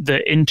the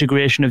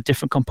integration of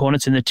different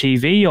components in the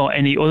TV or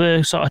any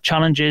other sort of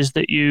challenges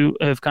that you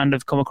have kind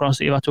of come across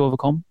that you had to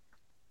overcome?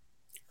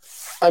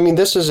 I mean,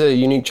 this is a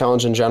unique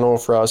challenge in general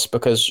for us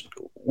because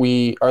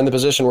we are in the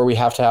position where we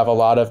have to have a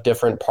lot of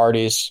different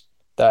parties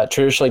that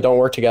traditionally don't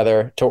work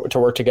together to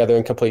work together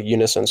in complete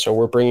unison. So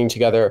we're bringing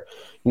together,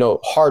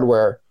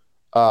 hardware,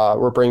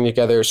 we're bringing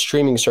together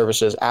streaming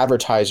services,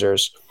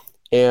 advertisers,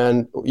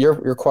 and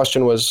your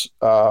question was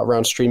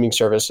around streaming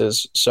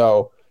services.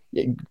 So,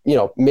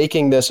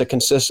 making this a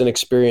consistent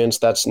experience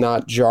that's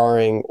not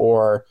jarring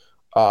or,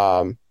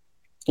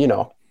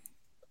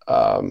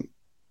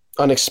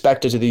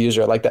 unexpected to the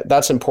user, like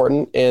that's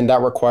important, and that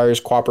requires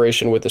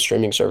cooperation with the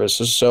streaming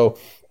services. So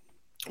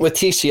with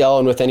TCL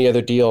and with any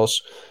other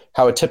deals,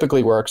 how it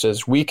typically works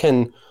is we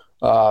can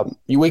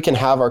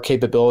have our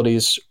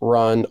capabilities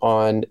run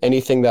on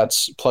anything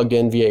that's plugged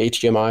in via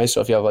HDMI.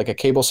 So if you have like a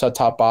cable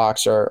set-top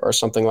box or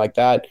something like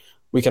that,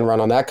 we can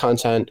run on that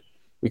content.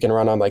 We can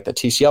run on like the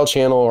TCL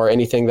channel or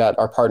anything that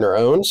our partner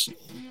owns.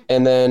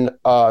 And then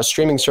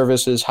streaming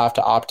services have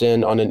to opt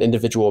in on an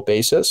individual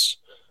basis.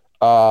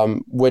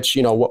 Which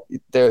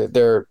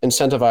they're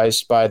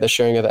incentivized by the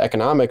sharing of the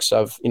economics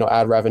of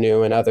ad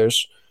revenue and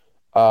others,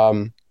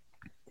 but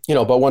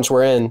once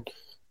we're in,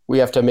 we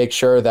have to make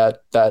sure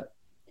that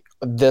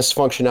this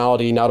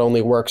functionality not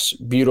only works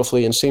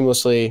beautifully and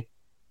seamlessly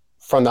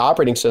from the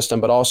operating system,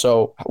 but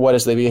also what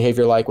is the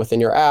behavior like within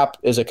your app?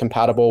 Is it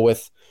compatible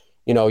with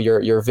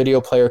your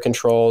video player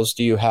controls?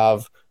 Do you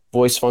have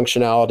voice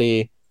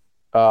functionality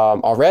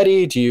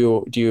already? Do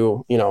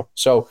you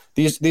so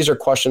these are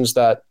questions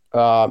that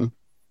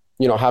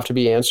have to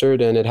be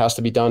answered, and it has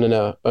to be done in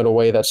a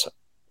way that's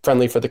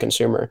friendly for the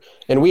consumer.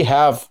 And we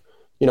have,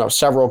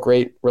 several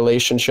great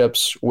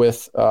relationships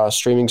with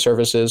streaming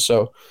services.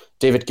 So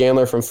David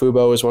Gandler from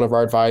Fubo is one of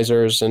our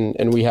advisors,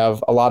 and we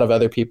have a lot of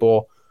other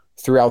people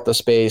throughout the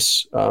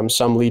space,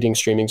 some leading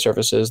streaming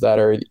services that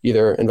are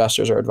either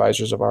investors or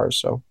advisors of ours.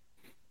 So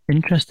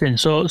interesting.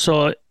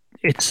 So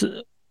it's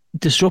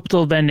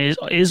Disruptor then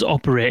is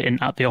operating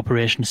at the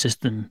operation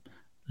system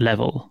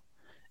level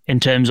in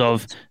terms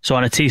of, so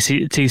on a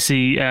TCL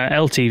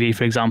TV,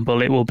 for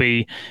example, it will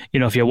be,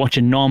 if you're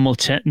watching normal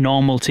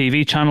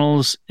TV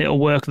channels, it'll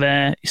work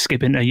there.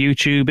 Skip into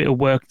YouTube, it'll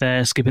work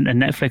there. Skip into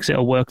Netflix,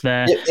 it'll work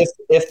there.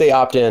 If they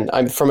opt in.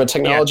 From a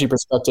technology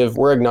perspective,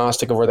 we're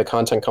agnostic of where the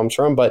content comes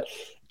from, but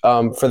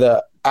for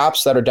the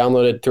apps that are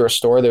downloaded through a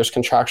store, there's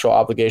contractual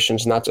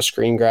obligations not to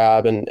screen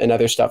grab and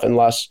other stuff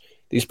unless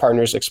these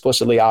partners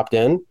explicitly opt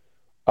in.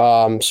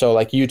 So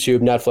like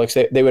YouTube,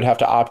 Netflix, they would have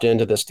to opt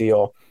into this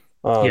deal,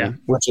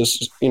 which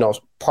is,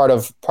 part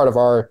of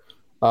our,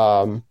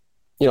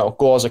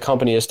 goal as a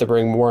company is to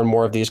bring more and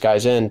more of these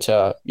guys in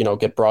to,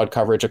 get broad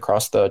coverage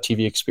across the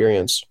TV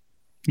experience.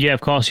 Yeah,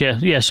 of course.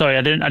 Yeah. Sorry,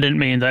 I didn't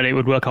mean that it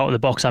would work out of the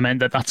box. I meant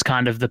that's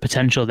kind of the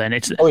potential. Then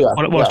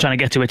what I was trying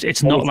to get to.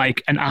 It's not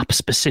like an app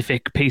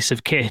specific piece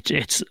of kit.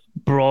 It's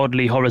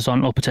broadly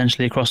horizontal,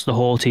 potentially across the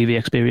whole TV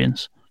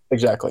experience.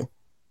 Exactly.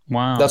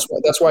 Wow. That's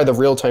why the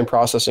real time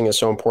processing is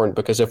so important,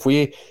 because if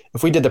we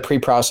did the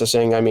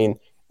pre-processing, I mean,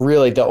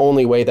 really the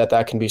only way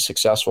that can be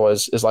successful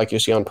is like you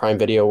see on Prime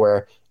Video,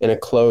 where in a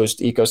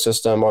closed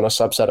ecosystem on a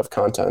subset of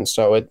content.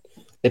 So it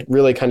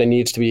really kind of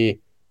needs to be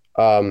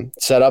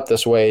set up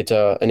this way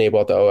to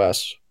enable the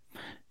OS.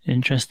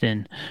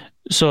 Interesting.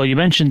 So you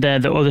mentioned there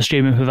that other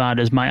streaming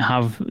providers might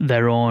have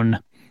their own,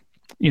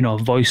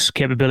 voice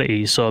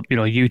capabilities. So,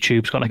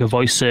 YouTube's got like a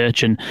voice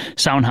search, and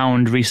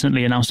SoundHound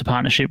recently announced a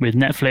partnership with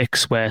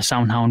Netflix where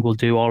SoundHound will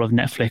do all of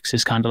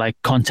Netflix's kind of like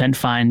content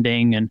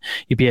finding, and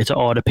you'll be able to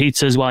order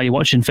pizzas while you're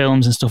watching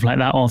films and stuff like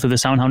that, all through the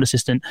SoundHound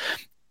assistant.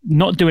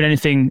 Not doing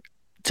anything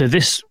to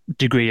this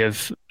degree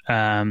of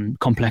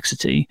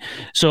complexity.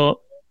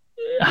 So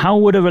how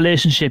would a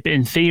relationship,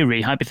 in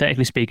theory,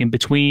 hypothetically speaking,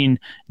 between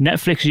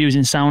Netflix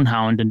using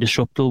SoundHound and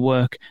Disruptal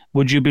work?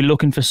 Would you be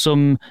looking for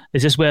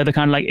is this where the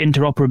kind of like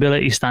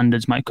interoperability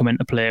standards might come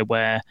into play,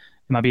 where it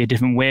might be a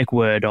different wake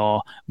word,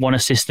 or one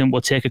assistant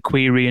will take a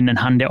query and then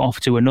hand it off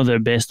to another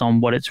based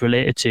on what it's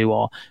related to?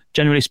 Or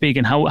generally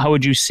speaking, how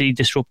would you see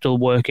Disruptal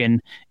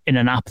working in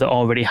an app that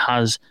already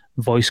has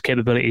voice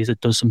capabilities that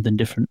does something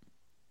different?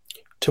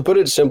 To put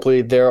it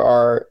simply, there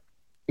are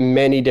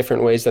many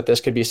different ways that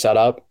this could be set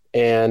up,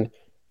 and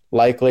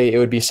likely it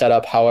would be set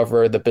up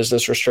however the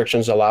business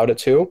restrictions allowed it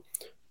to.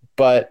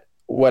 But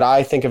what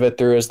I think of it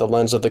through is the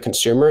lens of the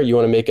consumer. You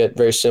want to make it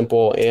very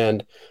simple.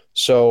 And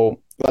so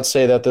let's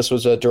say that this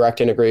was a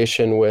direct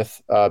integration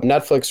with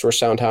Netflix, where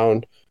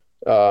SoundHound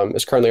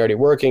is currently already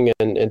working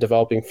and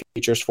developing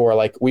features for.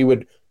 Like,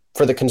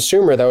 for the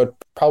consumer, that would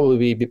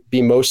probably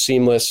be most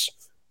seamless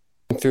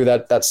through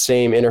that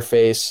same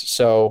interface.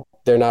 So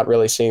they're not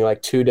really seeing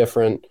like two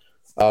different,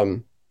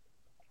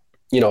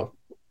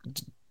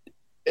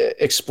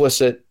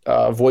 explicit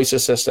voice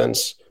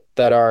assistants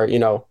that are,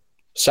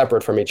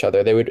 separate from each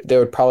other. They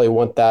would probably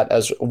want that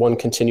as one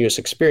continuous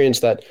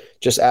experience that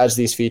just adds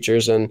these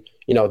features, and,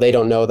 they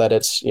don't know that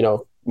it's,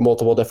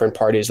 multiple different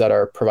parties that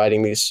are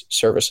providing these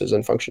services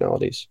and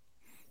functionalities.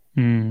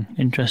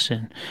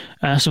 Interesting.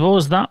 I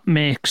suppose that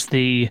makes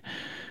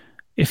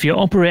if you're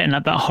operating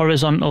at that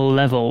horizontal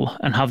level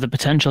and have the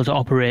potential to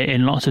operate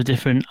in lots of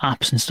different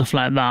apps and stuff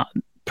like that,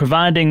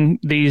 providing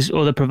these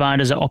other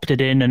providers are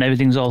opted in and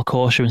everything's all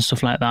kosher and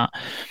stuff like that,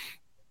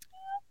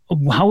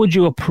 how would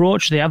you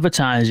approach the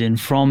advertising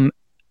from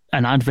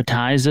an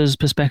advertiser's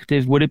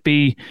perspective? Would it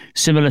be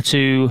similar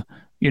to,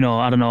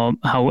 I don't know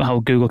how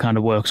Google kind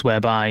of works,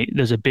 whereby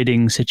there's a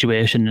bidding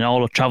situation and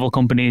all the travel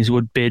companies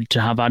would bid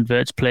to have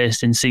adverts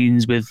placed in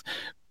scenes with,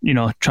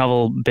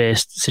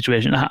 travel-based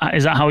situation?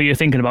 Is that how you're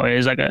thinking about it?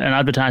 Is like an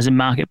advertising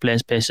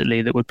marketplace,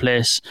 basically, that would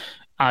place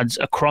ads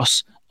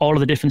across all of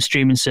the different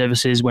streaming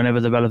services whenever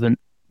the relevant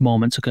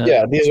moments occur?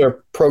 Yeah, these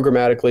are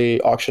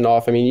programmatically auctioned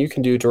off. I mean, you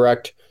can do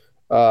direct,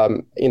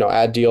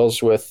 ad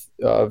deals with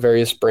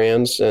various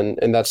brands,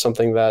 and that's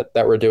something that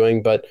we're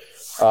doing. But,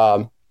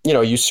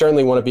 you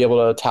certainly want to be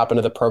able to tap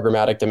into the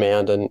programmatic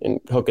demand and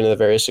hook into the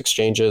various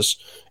exchanges.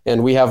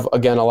 And we have,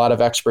 again, a lot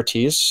of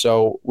expertise.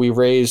 So we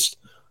raised,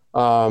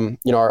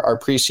 our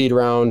pre-seed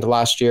round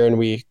last year, and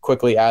we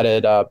quickly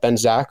added Ben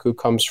Zach, who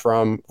comes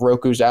from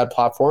Roku's ad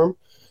platform.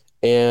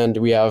 And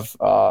we have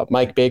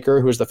Mike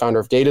Baker, who is the founder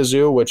of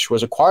DataZoo, which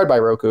was acquired by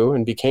Roku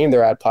and became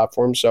their ad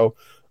platform. So,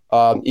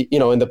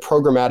 in the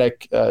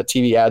programmatic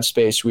TV ad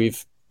space,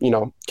 we've,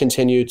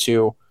 continued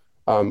to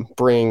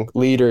bring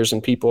leaders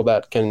and people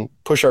that can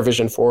push our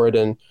vision forward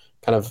and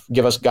kind of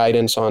give us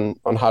guidance on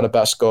how to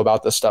best go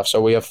about this stuff.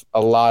 So we have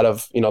a lot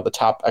of, the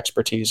top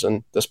expertise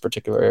in this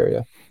particular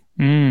area.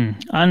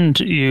 And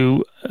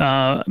you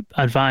are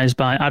advised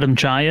by Adam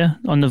Chaya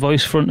on the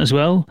voice front as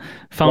well.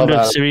 Founder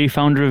of Siri,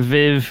 founder of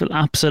Viv,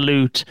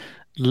 absolute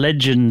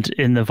legend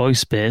in the voice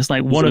space.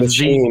 Like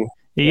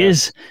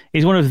he's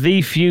one of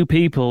the few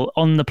people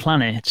on the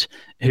planet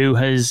who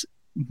has,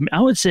 I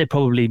would say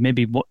probably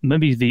maybe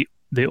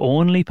the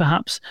only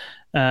perhaps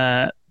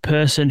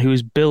person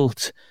who's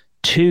built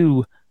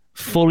two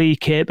fully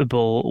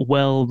capable,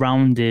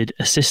 well-rounded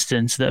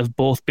assistants that have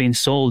both been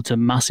sold to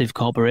massive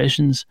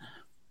corporations.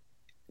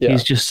 Yeah.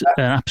 He's just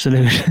an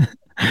absolute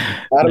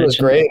Adam is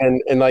great.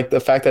 And like the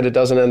fact that it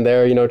doesn't end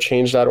there,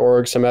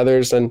 change.org, some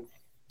others. And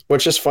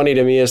what's just funny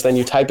to me is then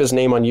you type his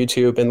name on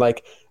YouTube and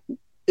like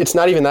it's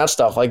not even that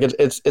stuff. Like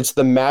it's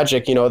the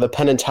magic, the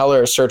Penn and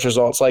Teller search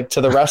results. Like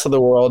to the rest of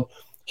the world,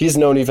 he's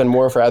known even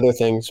more for other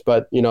things,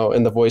 but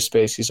in the voice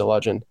space, he's a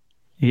legend.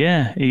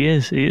 Yeah, he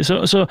is.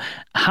 So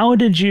how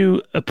did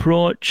you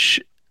approach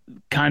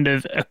kind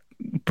of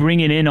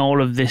bringing in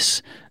all of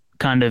this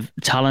kind of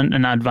talent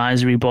and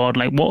advisory board?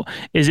 Like, what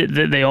is it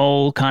that they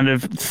all kind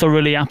of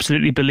thoroughly,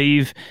 absolutely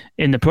believe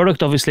in the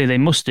product? Obviously, they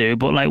must do,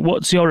 but like,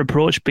 what's your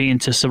approach been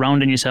to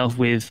surrounding yourself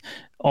with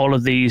all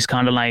of these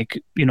kind of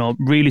like,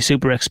 really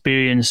super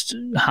experienced,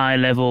 high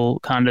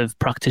level kind of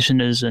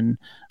practitioners and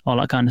all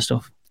that kind of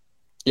stuff?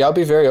 Yeah, I'll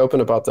be very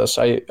open about this.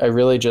 I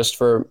really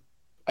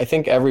I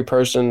think every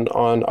person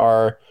on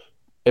our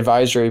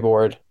advisory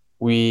board,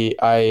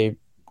 I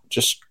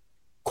just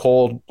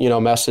cold,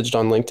 messaged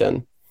on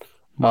LinkedIn.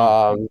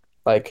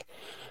 Like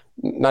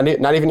not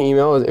even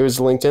email, it was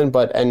LinkedIn,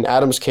 but in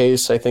Adam's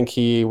case, I think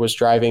he was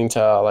driving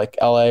to like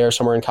LA or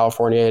somewhere in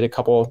California. He had a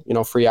couple,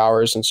 free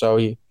hours. And so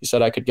he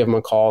said I could give him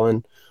a call.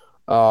 And,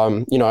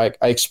 I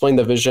explained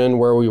the vision,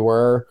 where we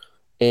were,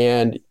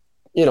 and,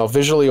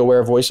 visually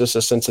aware voice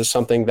assistants is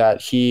something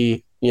that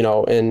he,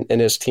 and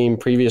his team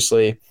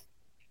previously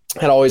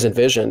had always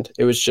envisioned.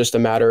 It was just a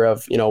matter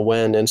of,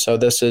 when. And so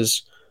this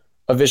is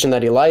a vision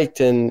that he liked,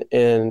 and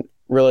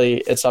really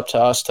it's up to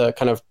us to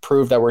kind of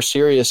prove that we're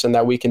serious and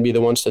that we can be the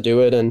ones to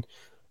do it. And,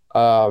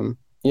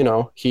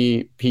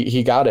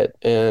 he got it.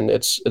 And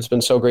it's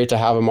been so great to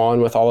have him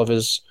on with all of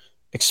his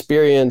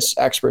experience,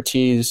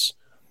 expertise.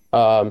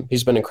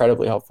 He's been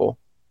incredibly helpful.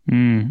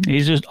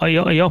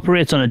 He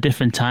operates on a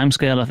different time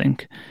scale, I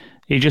think.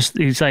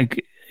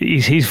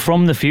 He's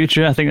from the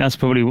future. I think that's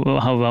probably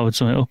how I would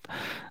sum it up.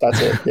 That's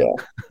it. Yeah.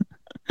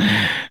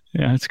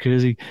 Yeah, it's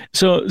crazy.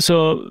 So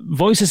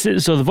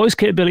the voice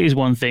capability is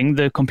one thing.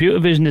 The computer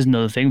vision is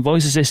another thing.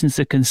 Voice assistants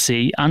that can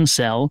see and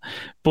sell.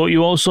 But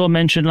you also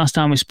mentioned last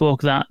time we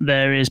spoke that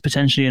there is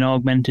potentially an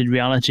augmented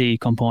reality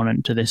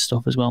component to this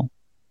stuff as well.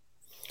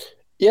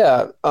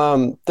 Yeah.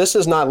 This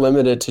is not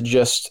limited to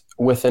just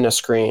within a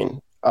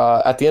screen.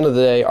 At the end of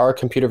the day, our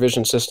computer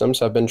vision systems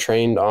have been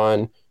trained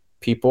on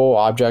people,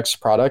 objects,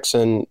 products,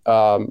 and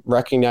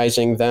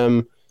recognizing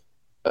them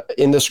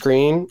in the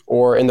screen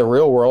or in the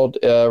real world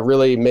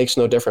really makes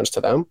no difference to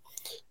them.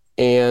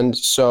 And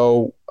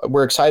so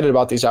we're excited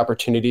about these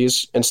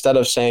opportunities. Instead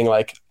of saying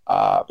like,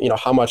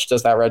 how much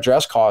does that red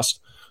dress cost?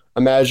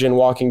 Imagine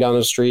walking down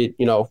the street,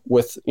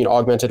 with,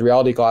 augmented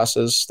reality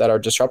glasses that are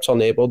Disruptile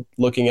enabled,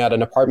 looking at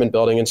an apartment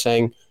building and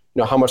saying,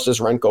 how much does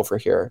rent go for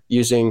here?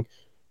 Using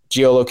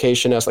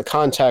geolocation as the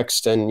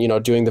context and,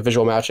 doing the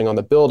visual matching on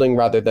the building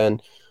rather than,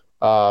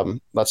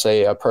 let's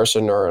say, a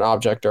person or an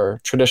object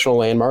or traditional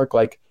landmark.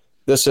 Like,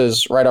 this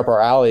is right up our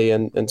alley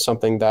and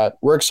something that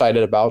we're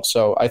excited about.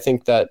 So I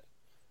think that,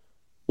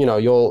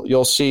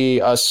 you'll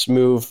see us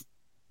move,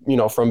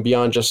 from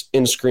beyond just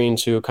in screen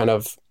to kind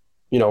of,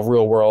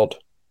 real world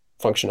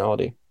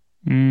functionality.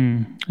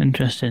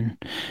 Interesting.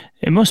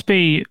 It must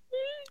be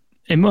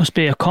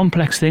a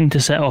complex thing to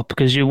set up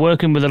because you're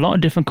working with a lot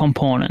of different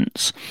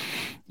components.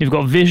 You've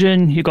got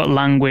vision, you've got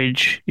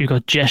language, you've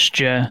got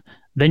gesture,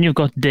 then you've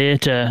got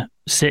data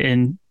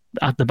sitting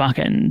at the back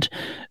end.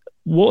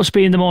 What's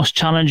been the most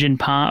challenging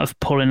part of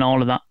pulling all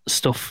of that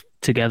stuff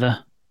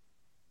together?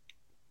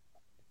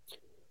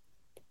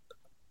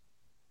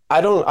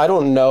 I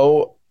don't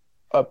know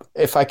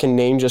if I can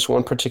name just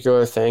one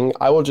particular thing.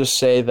 I will just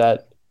say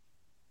that,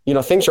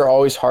 things are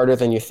always harder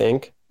than you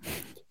think,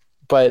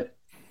 but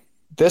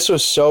this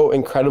was so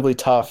incredibly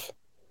tough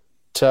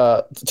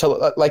to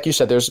like you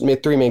said, there's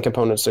three main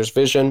components. There's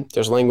vision,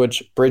 there's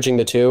language, bridging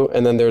the two,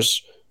 and then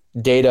there's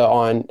data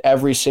on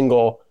every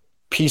single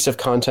piece of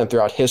content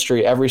throughout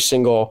history, every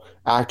single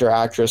actor,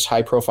 actress,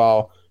 high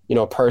profile,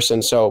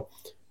 person. So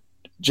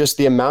just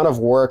the amount of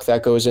work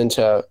that goes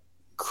into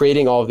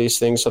creating all of these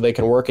things so they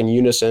can work in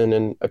unison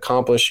and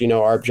accomplish,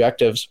 our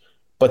objectives,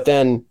 but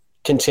then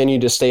continue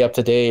to stay up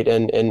to date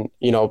and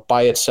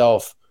by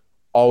itself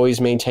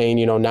always maintain,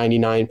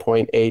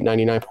 99.8,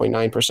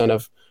 99.9%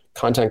 of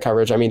content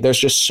coverage. I mean, there's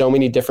just so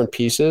many different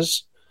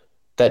pieces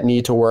that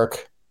need to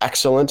work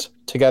excellent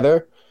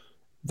together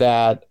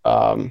that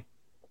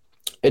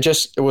it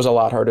was a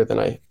lot harder than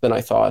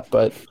I thought.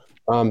 But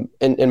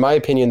in my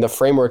opinion, the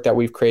framework that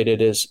we've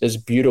created is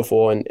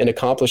beautiful and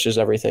accomplishes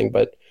everything,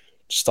 but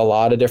just a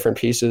lot of different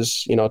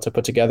pieces, to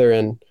put together.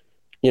 And,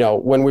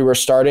 when we were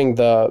starting,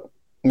 the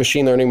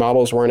machine learning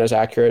models weren't as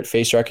accurate.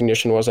 Face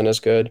recognition wasn't as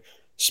good.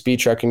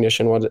 Speech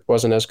recognition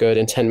wasn't as good.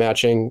 Intent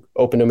matching,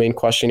 open domain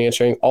question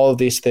answering, all of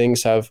these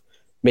things have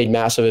made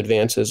massive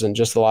advances in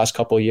just the last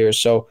couple of years.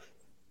 So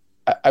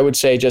I would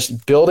say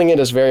just building it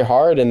is very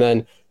hard. And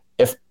then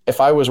if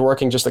I was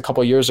working just a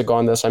couple of years ago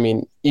on this, I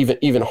mean,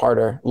 even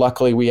harder.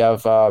 Luckily, we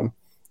have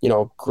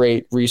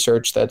great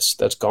research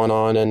that's gone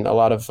on, and a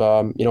lot of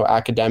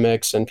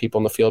academics and people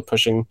in the field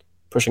pushing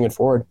it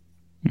forward.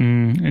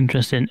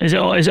 Interesting. Is it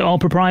all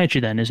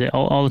proprietary then? Is it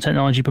all the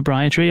technology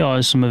proprietary, or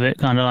is some of it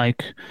kind of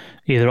like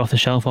either off the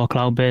shelf or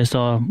cloud based,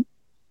 or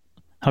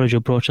how did you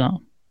approach that?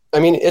 I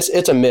mean,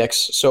 it's a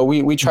mix. So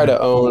we try to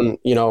own,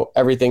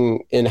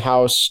 everything in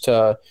house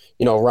to,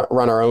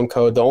 run our own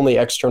code. The only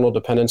external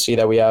dependency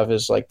that we have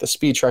is like the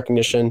speech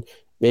recognition.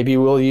 Maybe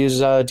we'll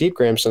use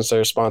DeepGram since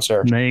they're a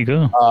sponsor. There you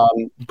go.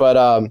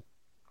 But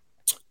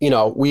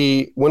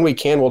when we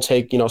can, we'll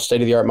take,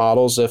 state of the art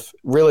models. If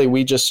really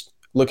we just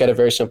look at it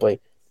very simply,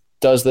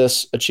 does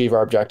this achieve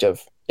our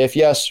objective? If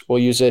yes, we'll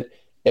use it.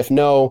 If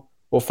no,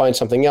 we'll find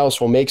something else.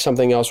 We'll make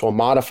something else. We'll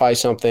modify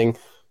something.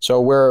 So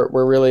we're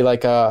really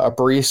like a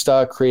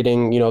barista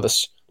creating,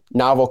 this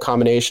novel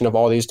combination of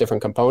all these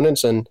different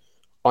components. And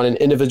on an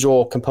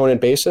individual component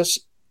basis,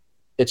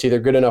 it's either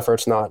good enough or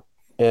it's not.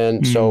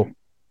 And so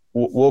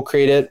we'll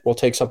create it. We'll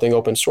take something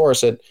open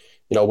source it,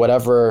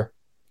 whatever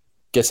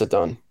gets it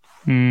done.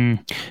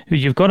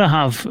 You've got to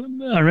have.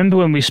 I remember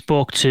when we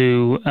spoke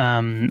to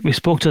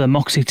the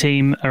Moxie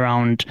team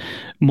around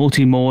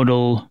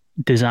multimodal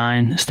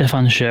design,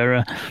 Stefan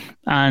Scherer,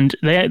 and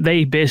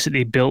they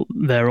basically built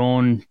their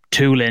own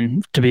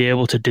tooling to be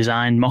able to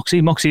design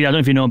Moxie. Moxie, I don't know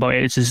if you know about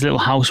it. It's this little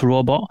house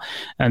robot,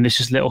 and this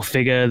just little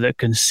figure that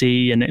can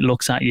see and it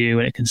looks at you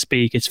and it can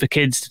speak. It's for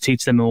kids to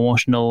teach them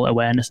emotional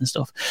awareness and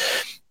stuff.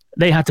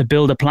 They had to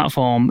build a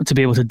platform to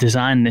be able to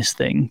design this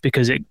thing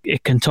because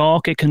it can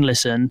talk, it can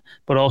listen,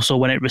 but also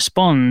when it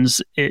responds,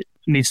 it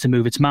needs to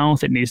move its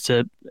mouth, it needs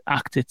to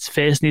act, its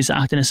face needs to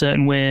act in a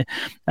certain way.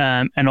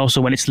 And also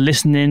when it's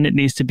listening, it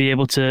needs to be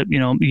able to,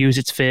 use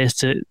its face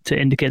to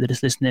indicate that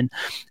it's listening.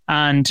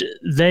 And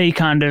they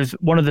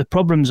one of the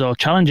problems or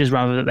challenges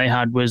rather that they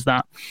had was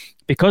that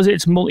because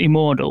it's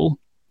multimodal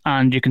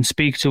and you can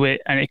speak to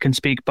it and it can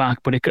speak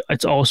back, but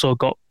it's also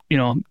got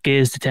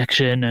gaze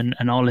detection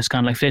and all this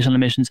kind of like facial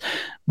emissions.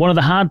 One of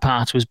the hard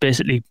parts was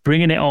basically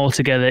bringing it all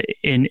together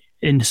in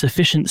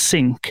sufficient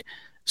sync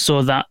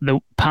so that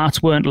the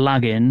parts weren't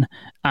lagging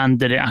and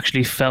that it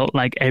actually felt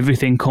like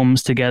everything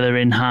comes together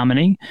in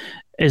harmony.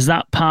 Is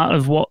that part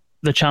of what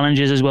the challenge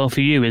is as well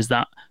for you? Is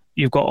that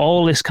you've got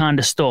all this kind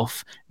of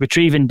stuff,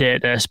 retrieving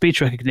data,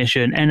 speech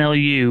recognition,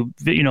 NLU,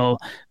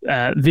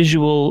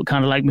 visual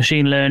kind of like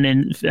machine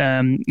learning,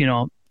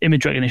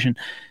 image recognition.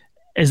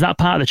 Is that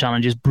part of the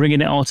challenge, is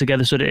bringing it all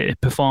together so that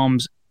it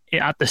performs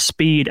at the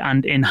speed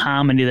and in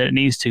harmony that it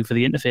needs to for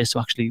the interface to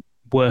actually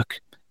work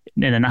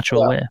in a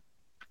natural way?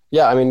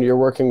 Yeah, I mean, you're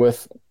working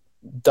with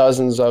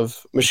dozens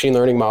of machine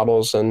learning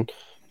models, and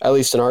at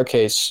least in our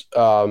case,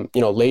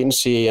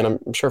 latency, and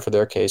I'm sure for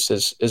their case,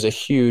 is a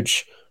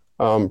huge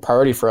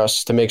priority for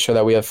us to make sure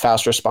that we have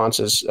fast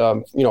responses.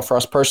 For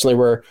us personally,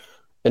 we're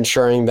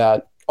ensuring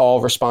that all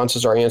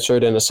responses are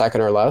answered in a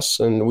second or less,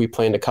 and we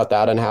plan to cut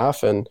that in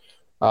half and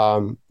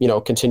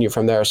continue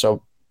from there.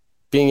 So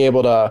being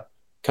able to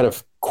kind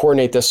of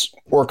coordinate this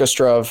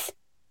orchestra of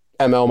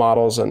ML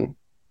models and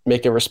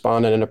make it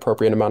respond in an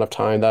appropriate amount of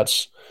time,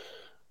 that's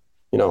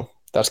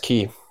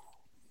key.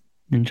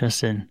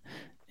 Interesting.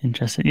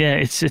 Yeah,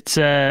 it's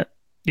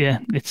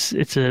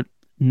a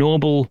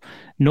noble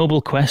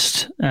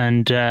quest,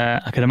 and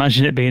I can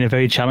imagine it being a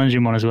very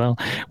challenging one as well.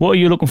 What are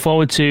you looking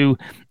forward to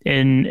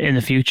in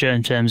the future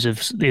in terms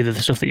of either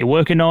the stuff that you're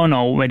working on,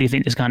 or where do you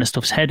think this kind of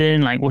stuff's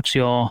heading? Like, what's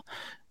your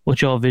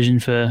vision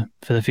for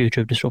the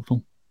future of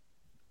Disruptal?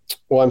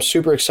 Well, I'm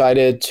super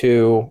excited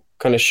to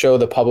kind of show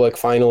the public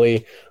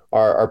finally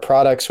our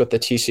products with the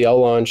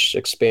TCL launch,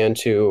 expand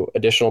to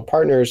additional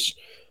partners,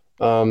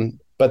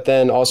 but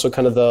then also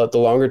kind of the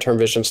longer term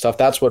vision stuff.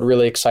 That's what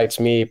really excites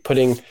me,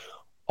 putting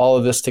all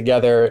of this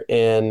together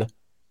in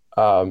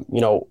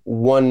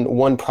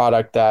one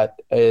product that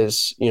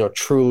is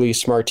truly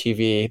smart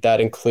TV,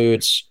 that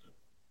includes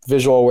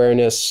visual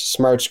awareness,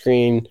 smart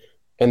screen,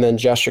 and then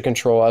gesture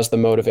control as the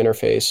mode of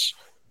interface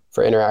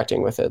for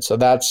interacting with it. So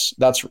that's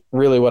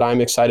really what I'm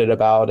excited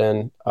about.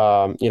 And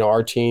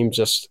our team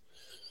just,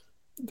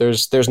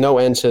 there's no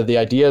end to the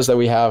ideas that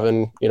we have,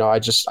 and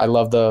I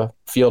love the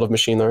field of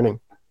machine learning.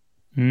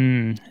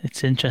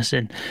 It's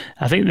interesting.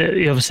 I think that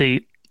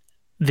obviously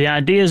the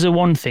ideas are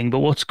one thing, but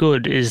what's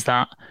good is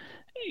that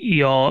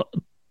you're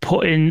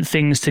putting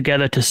things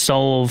together to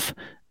solve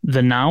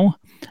the now.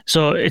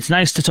 So it's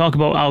nice to talk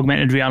about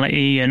augmented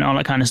reality and all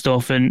that kind of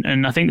stuff.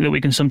 And I think that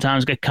we can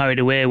sometimes get carried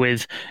away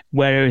with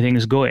where everything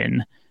is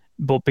going,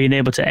 but being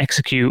able to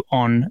execute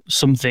on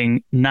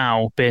something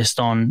now based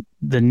on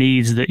the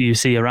needs that you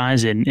see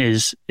arising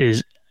is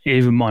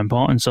even more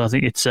important. So I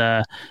think it's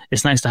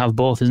nice to have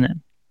both, isn't it?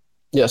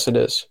 Yes, it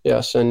is.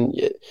 Yes. And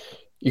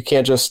you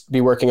can't just be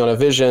working on a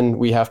vision.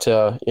 We have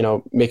to,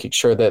 making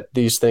sure that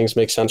these things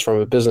make sense from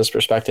a business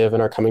perspective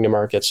and are coming to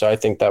market. So I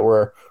think that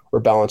we're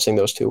balancing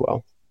those two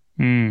well.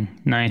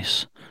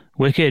 Nice.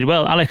 Wicked.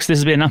 Well, Alex, this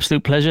has been an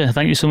absolute pleasure.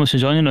 Thank you so much for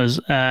joining us.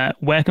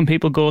 Where can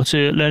people go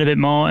to learn a bit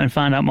more and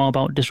find out more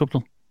about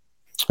Disruptal?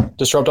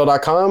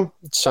 Disruptal.com.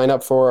 Sign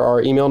up for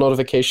our email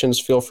notifications.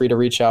 Feel free to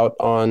reach out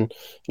on,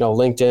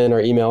 LinkedIn or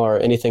email or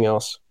anything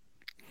else.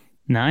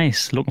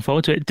 Nice. Looking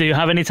forward to it. Do you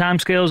have any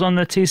timescales on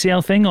the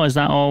TCL thing, or is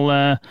that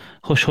all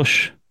hush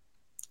hush?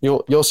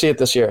 You'll see it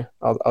this year.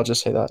 I'll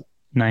just say that.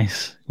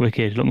 Nice,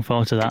 wicked. Looking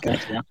forward to that.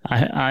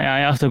 I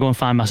have to go and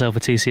find myself a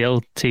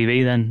TCL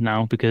TV then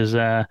now because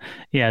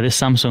this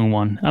Samsung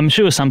one. I'm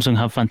sure Samsung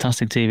have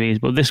fantastic TVs,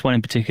 but this one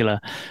in particular,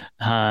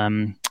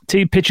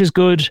 picture's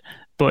good,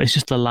 but it's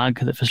just the lag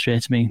that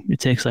frustrates me. It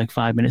takes like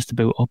 5 minutes to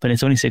boot up, and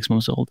it's only 6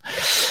 months old.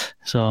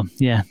 So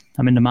yeah,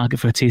 I'm in the market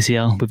for a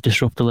TCL with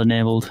Disruptal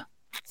enabled.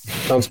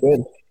 Sounds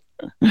good.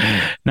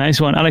 Nice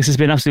one. Alex, it's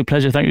been an absolute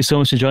pleasure. Thank you so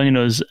much for joining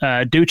us.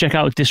 Do check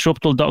out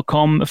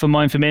disruptal.com for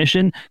more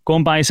information. Go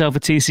and buy yourself a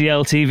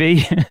TCL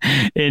TV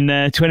in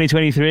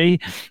 2023.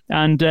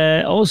 And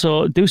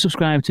also do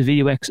subscribe to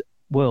VUX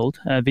World,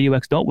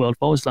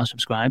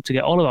 vux.world/subscribe to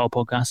get all of our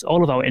podcasts,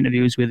 all of our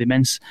interviews with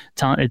immense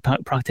talented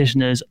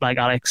practitioners like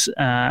Alex,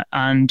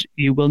 and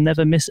you will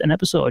never miss an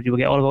episode. You will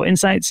get all of our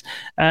insights.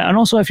 And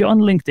also, if you're on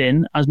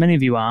LinkedIn, as many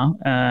of you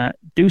are,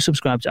 do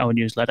subscribe to our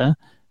newsletter.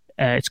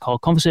 It's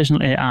called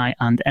Conversational AI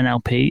and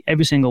NLP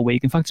every single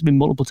week. In fact, it's been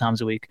multiple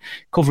times a week,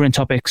 covering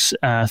topics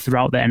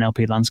throughout the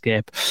NLP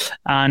landscape.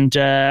 And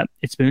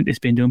it's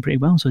been doing pretty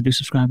well, so do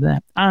subscribe there.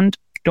 And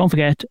don't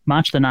forget,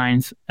 March the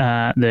 9th,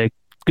 the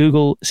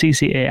Google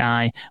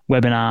CCAI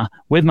webinar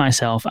with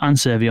myself and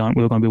Servion.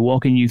 We're going to be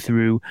walking you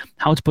through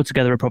how to put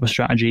together a proper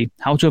strategy,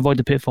 how to avoid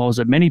the pitfalls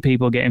that many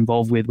people get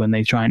involved with when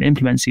they try and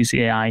implement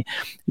CCAI,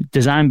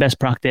 design best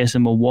practice,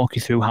 and we'll walk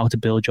you through how to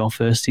build your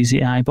first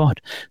CCAI bot.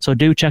 So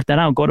do check that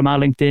out. Go to my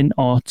LinkedIn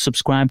or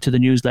subscribe to the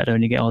newsletter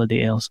and you get all the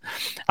details.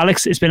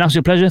 Alex, it's been an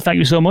absolute pleasure. Thank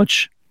you so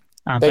much.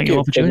 And thank you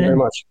all for tuning in. Thank you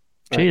very much.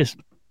 Cheers.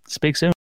 Speak soon.